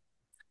വാളാണ്.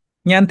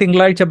 ഞാൻ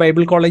തിങ്കളാഴ്ച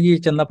ബൈബിൾ കോളേജിൽ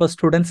ചെന്നപ്പോൾ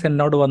സ്റ്റുഡൻസ്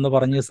എന്നോട് വന്ന്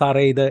പറഞ്ഞു,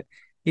 സാറേ ഇത്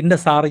ഇന്ന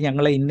സാറ്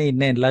ഞങ്ങളെ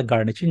ഇന്ന എല്ലാം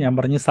കാണിച്ചു. ഞാൻ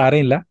പറഞ്ഞു, സാറേ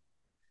ഇല്ല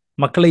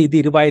മക്കളെ, ഇത്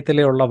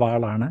ഇരുവായത്തിലുള്ള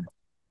വാളാണ്.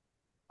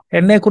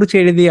 എന്നെക്കുറിച്ച്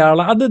എഴുതിയ ആൾ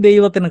അത്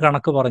ദൈവത്തിന്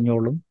കണക്ക്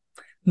പറഞ്ഞോളും,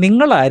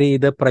 നിങ്ങളാരും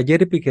ഇത്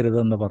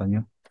പ്രചരിപ്പിക്കരുതെന്ന്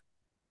പറഞ്ഞു.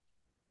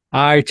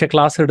 ആ ആഴ്ച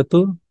ക്ലാസ്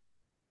എടുത്തു.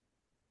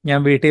 ഞാൻ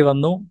വീട്ടിൽ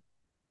വന്നു.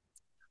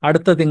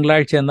 അടുത്ത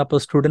തിങ്കളാഴ്ച എന്നപ്പോൾ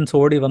സ്റ്റുഡൻസ്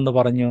ഓടി വന്ന്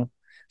പറഞ്ഞു,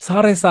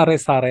 സാറേ സാറേ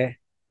സാറേ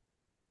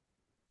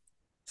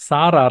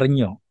സാർ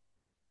അറിഞ്ഞോ?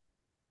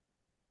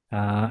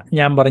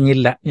 ഞാൻ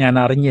പറഞ്ഞില്ല, ഞാൻ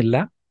അറിഞ്ഞില്ല.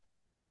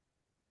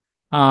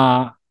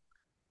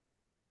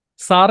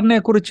 സാറിനെ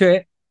കുറിച്ച്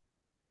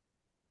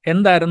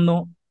എന്തായിരുന്നു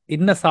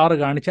ഇന്ന സാറ്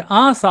കാണിച്ച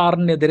ആ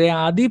സാറിനെതിരെ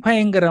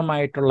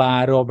അതിഭയങ്കരമായിട്ടുള്ള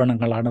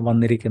ആരോപണങ്ങളാണ്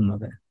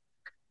വന്നിരിക്കുന്നത്.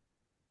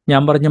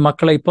 ഞാൻ പറഞ്ഞു,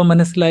 മക്കളെ ഇപ്പം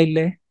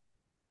മനസ്സിലായില്ലേ?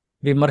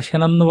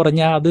 വിമർശനം എന്ന്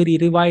പറഞ്ഞാൽ അതൊരു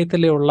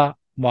ഇരുവായത്തിലുള്ള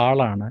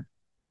വാളാണ്.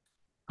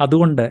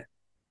 അതുകൊണ്ട്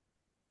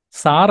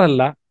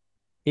സാറല്ല,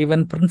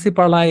 ഈവൻ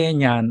പ്രിൻസിപ്പാളായ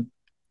ഞാൻ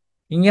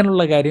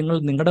ഇങ്ങനെയുള്ള കാര്യങ്ങൾ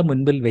നിങ്ങളുടെ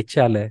മുൻപിൽ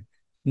വെച്ചാൽ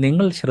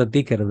നിങ്ങൾ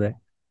ശ്രദ്ധിക്കരുത്.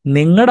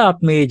 നിങ്ങളുടെ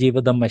ആത്മീയ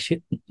ജീവിതം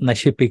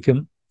നശിപ്പിക്കും,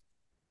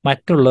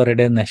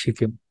 മറ്റുള്ളവരുടെ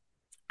നശിക്കും.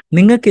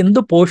 നിങ്ങൾക്ക് എന്ത്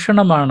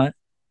പോഷണമാണ്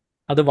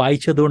അത്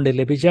വായിച്ചതുകൊണ്ട്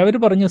ലഭിച്ചത്? അവർ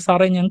പറഞ്ഞു,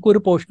 സാറേ ഞങ്ങൾക്ക് ഒരു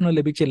പോഷണം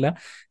ലഭിച്ചില്ല,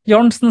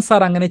 ജോൺസൺ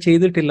സാർ അങ്ങനെ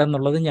ചെയ്തിട്ടില്ല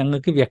എന്നുള്ളത്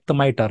ഞങ്ങൾക്ക്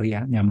വ്യക്തമായിട്ട്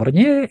അറിയാം. ഞാൻ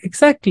പറഞ്ഞു,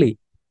 എക്സാക്ട്ലി.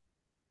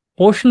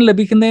 പോഷണം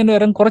ലഭിക്കുന്നതിന്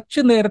വരെ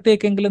കുറച്ചു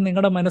നേരത്തേക്കെങ്കിലും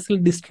നിങ്ങളുടെ മനസ്സിൽ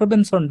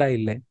ഡിസ്റ്റർബൻസ്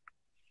ഉണ്ടായില്ലേ?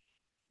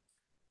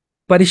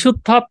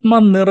 പരിശുദ്ധാത്മ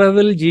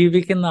നിറവിൽ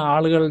ജീവിക്കുന്ന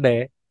ആളുകളുടെ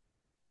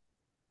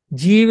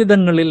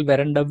ജീവിതങ്ങളിൽ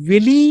വരേണ്ട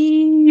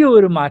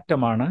വലിയൊരു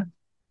മാറ്റമാണ്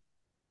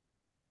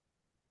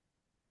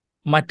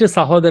മറ്റ്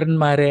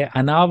സഹോദരന്മാരെ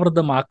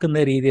അനാവൃതമാക്കുന്ന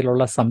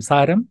രീതിയിലുള്ള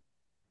സംസാരം,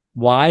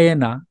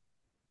 വായന,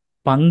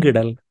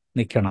 പങ്കിടൽ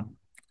നിൽക്കണം.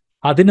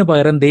 അതിനു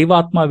പകരം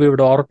ദൈവാത്മാവ്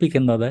ഇവിടെ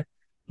ഓർപ്പിക്കുന്നത്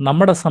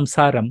നമ്മുടെ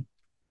സംസാരം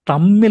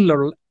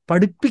തമ്മിലുള്ള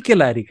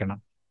പഠിപ്പിക്കലായിരിക്കണം,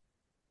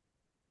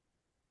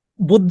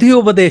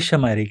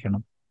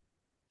 ബുദ്ധിയോപദേശമായിരിക്കണം.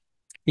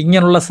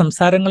 ഇങ്ങനെയുള്ള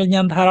സംസാരങ്ങൾ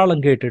ഞാൻ ധാരാളം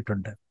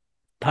കേട്ടിട്ടുണ്ട്,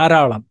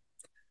 ധാരാളം.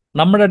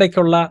 നമ്മുടെ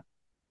ഇടയ്ക്കുള്ള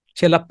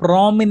ചില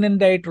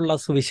പ്രോമിനൻ്റ് ആയിട്ടുള്ള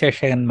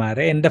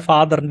സുവിശേഷകന്മാരെ, എൻ്റെ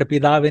ഫാദറിൻ്റെ,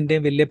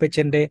 പിതാവിൻ്റെയും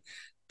വല്യപ്പച്ചൻ്റെ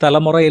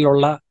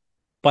തലമുറയിലുള്ള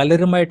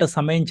പലരുമായിട്ട്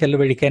സമയം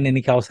ചെലവഴിക്കാൻ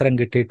എനിക്ക് അവസരം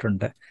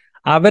കിട്ടിയിട്ടുണ്ട്.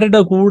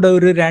 അവരുടെ കൂടെ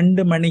ഒരു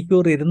 2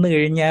 മണിക്കൂർ ഇരുന്ന്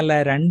കഴിഞ്ഞാൽ ആ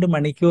 2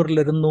 മണിക്കൂറിൽ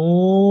ഒരു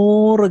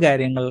 100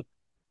 കാര്യങ്ങൾ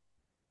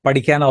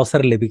പഠിക്കാൻ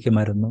അവസരം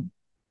ലഭിക്കുമായിരുന്നു.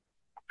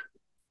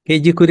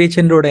 KG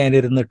കുര്യച്ചൻ്റെ കൂടെ ഞാൻ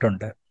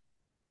ഇരുന്നിട്ടുണ്ട്,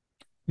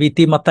 VT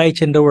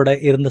മത്തായിച്ചൻ്റെ കൂടെ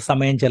ഇരുന്ന്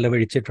സമയം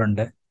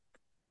ചെലവഴിച്ചിട്ടുണ്ട്.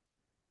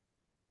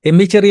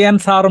 ചെറിയാൻ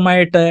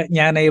സാറുമായിട്ട്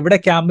ഞാൻ എവിടെ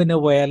ക്യാമ്പിന്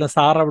പോയാലും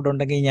സാർ അവിടെ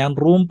ഉണ്ടെങ്കിൽ ഞാൻ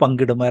റൂം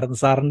പങ്കിടുമായിരുന്നു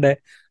സാറിൻ്റെ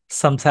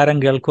സംസാരം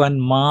കേൾക്കുവാൻ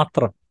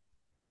മാത്രം.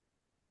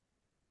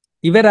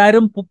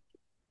 ഇവരാരും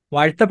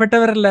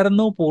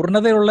വാഴ്ത്തപ്പെട്ടവരല്ലായിരുന്നു,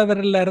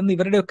 പൂർണ്ണതയുള്ളവരല്ലായിരുന്നു.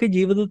 ഇവരുടെയൊക്കെ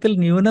ജീവിതത്തിൽ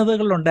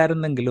ന്യൂനതകൾ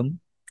ഉണ്ടായിരുന്നെങ്കിലും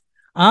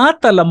ആ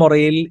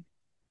തലമുറയിൽ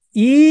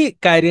ഈ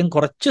കാര്യം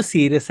കുറച്ച്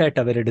സീരിയസ് ആയിട്ട്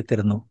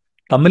അവരെടുത്തിരുന്നു.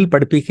 തമ്മിൽ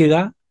പഠിപ്പിക്കുക,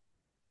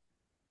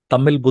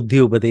 തമ്മിൽ ബുദ്ധി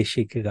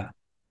ഉപദേശിക്കുക.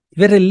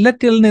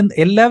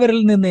 എല്ലാവരിൽ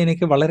നിന്ന്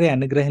എനിക്ക് വളരെ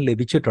അനുഗ്രഹം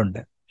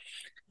ലഭിച്ചിട്ടുണ്ട്.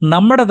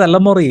 നമ്മുടെ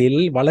തലമുറയിൽ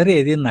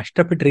വളരെയധികം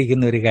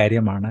നഷ്ടപ്പെട്ടിരിക്കുന്ന ഒരു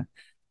കാര്യമാണ്.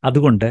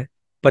 അതുകൊണ്ട്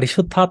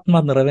പരിശുദ്ധാത്മ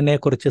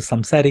നിറവിനെക്കുറിച്ച്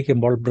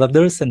സംസാരിക്കുമ്പോൾ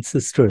ബ്രദേഴ്സ് ആൻഡ്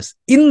സിസ്റ്റേഴ്സ്,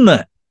 ഇന്ന്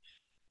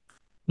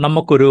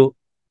നമുക്കൊരു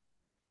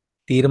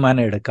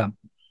തീരുമാനം എടുക്കാം.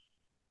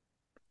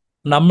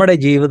 നമ്മുടെ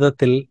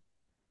ജീവിതത്തിൽ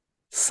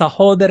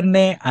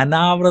സഹോദരനെ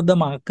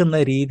അനാവൃതമാക്കുന്ന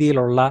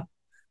രീതിയിലുള്ള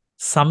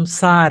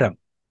സംസാരം,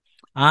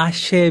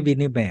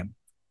 ആശയവിനിമയം,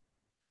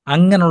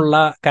 അങ്ങനെയുള്ള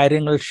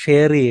കാര്യങ്ങൾ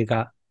ഷെയർ ചെയ്യുക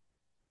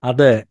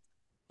അത്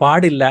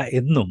പാടില്ല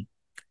എന്നും,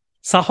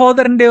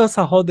 സഹോദരൻ്റെയോ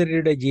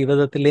സഹോദരിയുടെ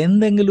ജീവിതത്തിൽ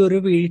എന്തെങ്കിലും ഒരു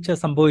വീഴ്ച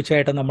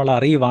സംഭവിച്ചായിട്ട് നമ്മൾ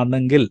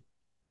അറിയുവാണെങ്കിൽ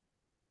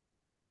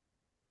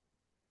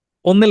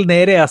ഒന്നിൽ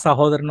നേരെ ആ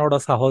സഹോദരനോടോ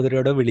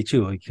സഹോദരിയോടോ വിളിച്ചു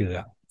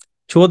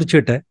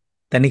ചോദിച്ചിട്ട്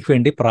തനിക്ക്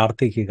വേണ്ടി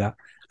പ്രാർത്ഥിക്കുക.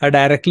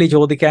 ഡയറക്റ്റ്ലി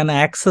ചോദിക്കാൻ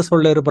ആക്സസ്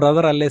ഉള്ള ഒരു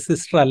ബ്രദർ അല്ലെ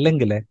സിസ്റ്റർ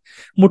അല്ലെങ്കിൽ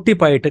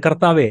മുട്ടിപ്പായിട്ട്,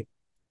 കർത്താവേ,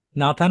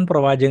 നാഥാൻ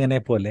പ്രവാചകനെ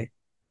പോലെ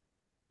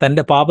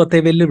തൻ്റെ പാപത്തെ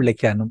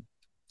വെല്ലുവിളിക്കാനും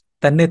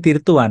തന്നെ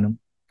തിരുത്തുവാനും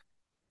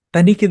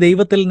തനിക്ക്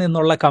ദൈവത്തിൽ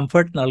നിന്നുള്ള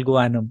കംഫർട്ട്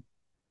നൽകുവാനും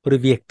ഒരു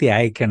വ്യക്തി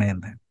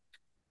അയക്കണമെന്ന്.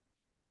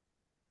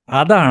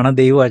 അതാണ്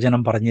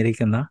ദൈവവചനം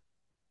പറഞ്ഞിരിക്കുന്ന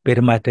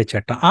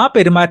പെരുമാറ്റച്ചട്ടം. ആ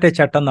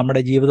പെരുമാറ്റച്ചട്ടം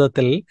നമ്മുടെ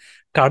ജീവിതത്തിൽ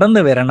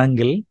കടന്നു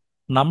വരണമെങ്കിൽ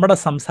നമ്മുടെ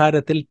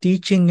സംസാരത്തിൽ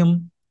ടീച്ചിങ്ങും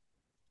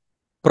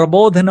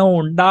പ്രബോധനവും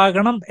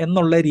ഉണ്ടാകണം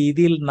എന്നുള്ള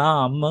രീതിയിൽ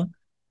നാം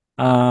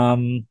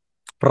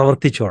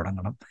പ്രവർത്തിച്ചു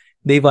തുടങ്ങണം.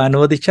 ദൈവം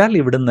അനുവദിച്ചാൽ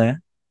ഇവിടുന്ന്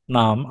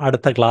നാം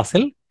അടുത്ത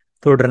ക്ലാസ്സിൽ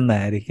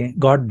തുടരുന്നതായിരിക്കും.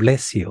 God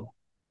bless you.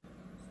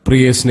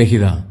 Priya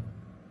Snehitha,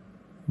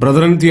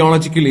 brethren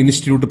theological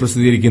institute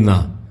പ്രസിദ്ധീകരിക്കുന്ന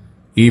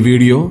ഈ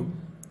വീഡിയോ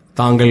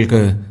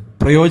താങ്കൾക്ക്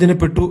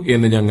പ്രയോജനപ്പെട്ടു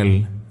എന്ന് ഞങ്ങൾ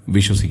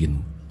വിശ്വസിക്കുന്നു.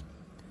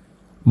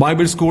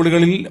 ബൈബിൾ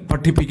സ്കൂളുകളിൽ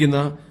പഠിപ്പിക്കുന്ന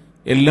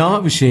എല്ലാ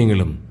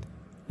വിഷയങ്ങളും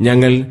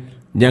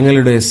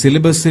ഞങ്ങളുടെ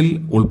സിലബസിൽ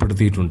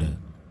ഉൾപ്പെടുത്തിയിട്ടുണ്ട്.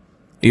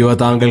 ഇവ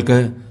താങ്കൾക്ക്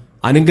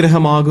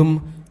അനുഗ്രഹമാകും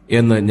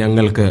എന്ന്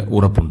ഞങ്ങൾക്ക്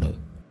ഉറപ്പുണ്ട്.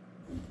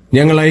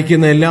 ഞങ്ങൾ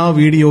അയക്കുന്ന എല്ലാ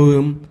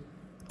വീഡിയോയും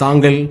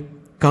താങ്കൾ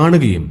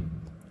കാണുകയും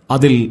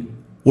അതിൽ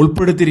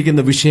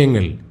ഉൾപ്പെടുത്തിയിരിക്കുന്ന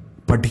വിഷയങ്ങൾ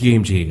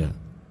പഠിക്കുകയും ചെയ്യുക.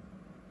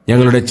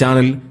 ഞങ്ങളുടെ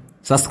ചാനൽ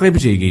സബ്സ്ക്രൈബ്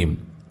ചെയ്യുകയും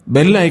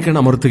ബെൽ ഐക്കൺ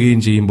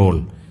അമർത്തുകയും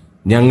ചെയ്യുമ്പോൾ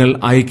ഞങ്ങൾ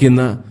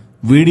അയക്കുന്ന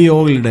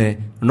വീഡിയോകളുടെ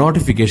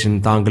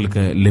നോട്ടിഫിക്കേഷൻ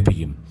താങ്കൾക്ക്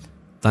ലഭിക്കും.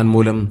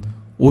 തന്മൂലം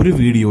ഒരു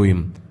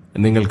വീഡിയോയും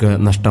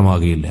നിങ്ങൾക്ക്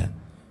നഷ്ടമാകുകയില്ല.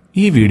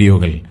 ഈ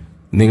വീഡിയോകൾ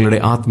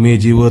നിങ്ങളുടെ ആത്മീയ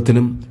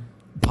ജീവിതത്തിനും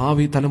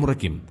ഭാവി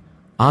തലമുറയ്ക്കും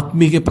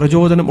ആത്മീയ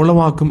പ്രചോദനം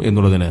ഉളവാക്കും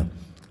എന്നുള്ളതിന്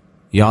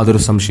യാതൊരു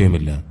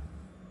സംശയമില്ല.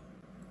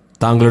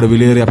 താങ്കളുടെ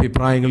വിലയേറിയ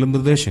അഭിപ്രായങ്ങളും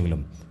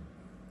നിർദ്ദേശങ്ങളും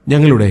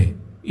ഞങ്ങളുടെ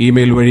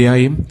ഇമെയിൽ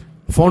വഴിയായും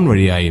ഫോൺ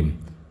വഴിയായും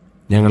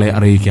ഞങ്ങളെ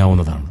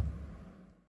അറിയിക്കാവുന്നതാണ്.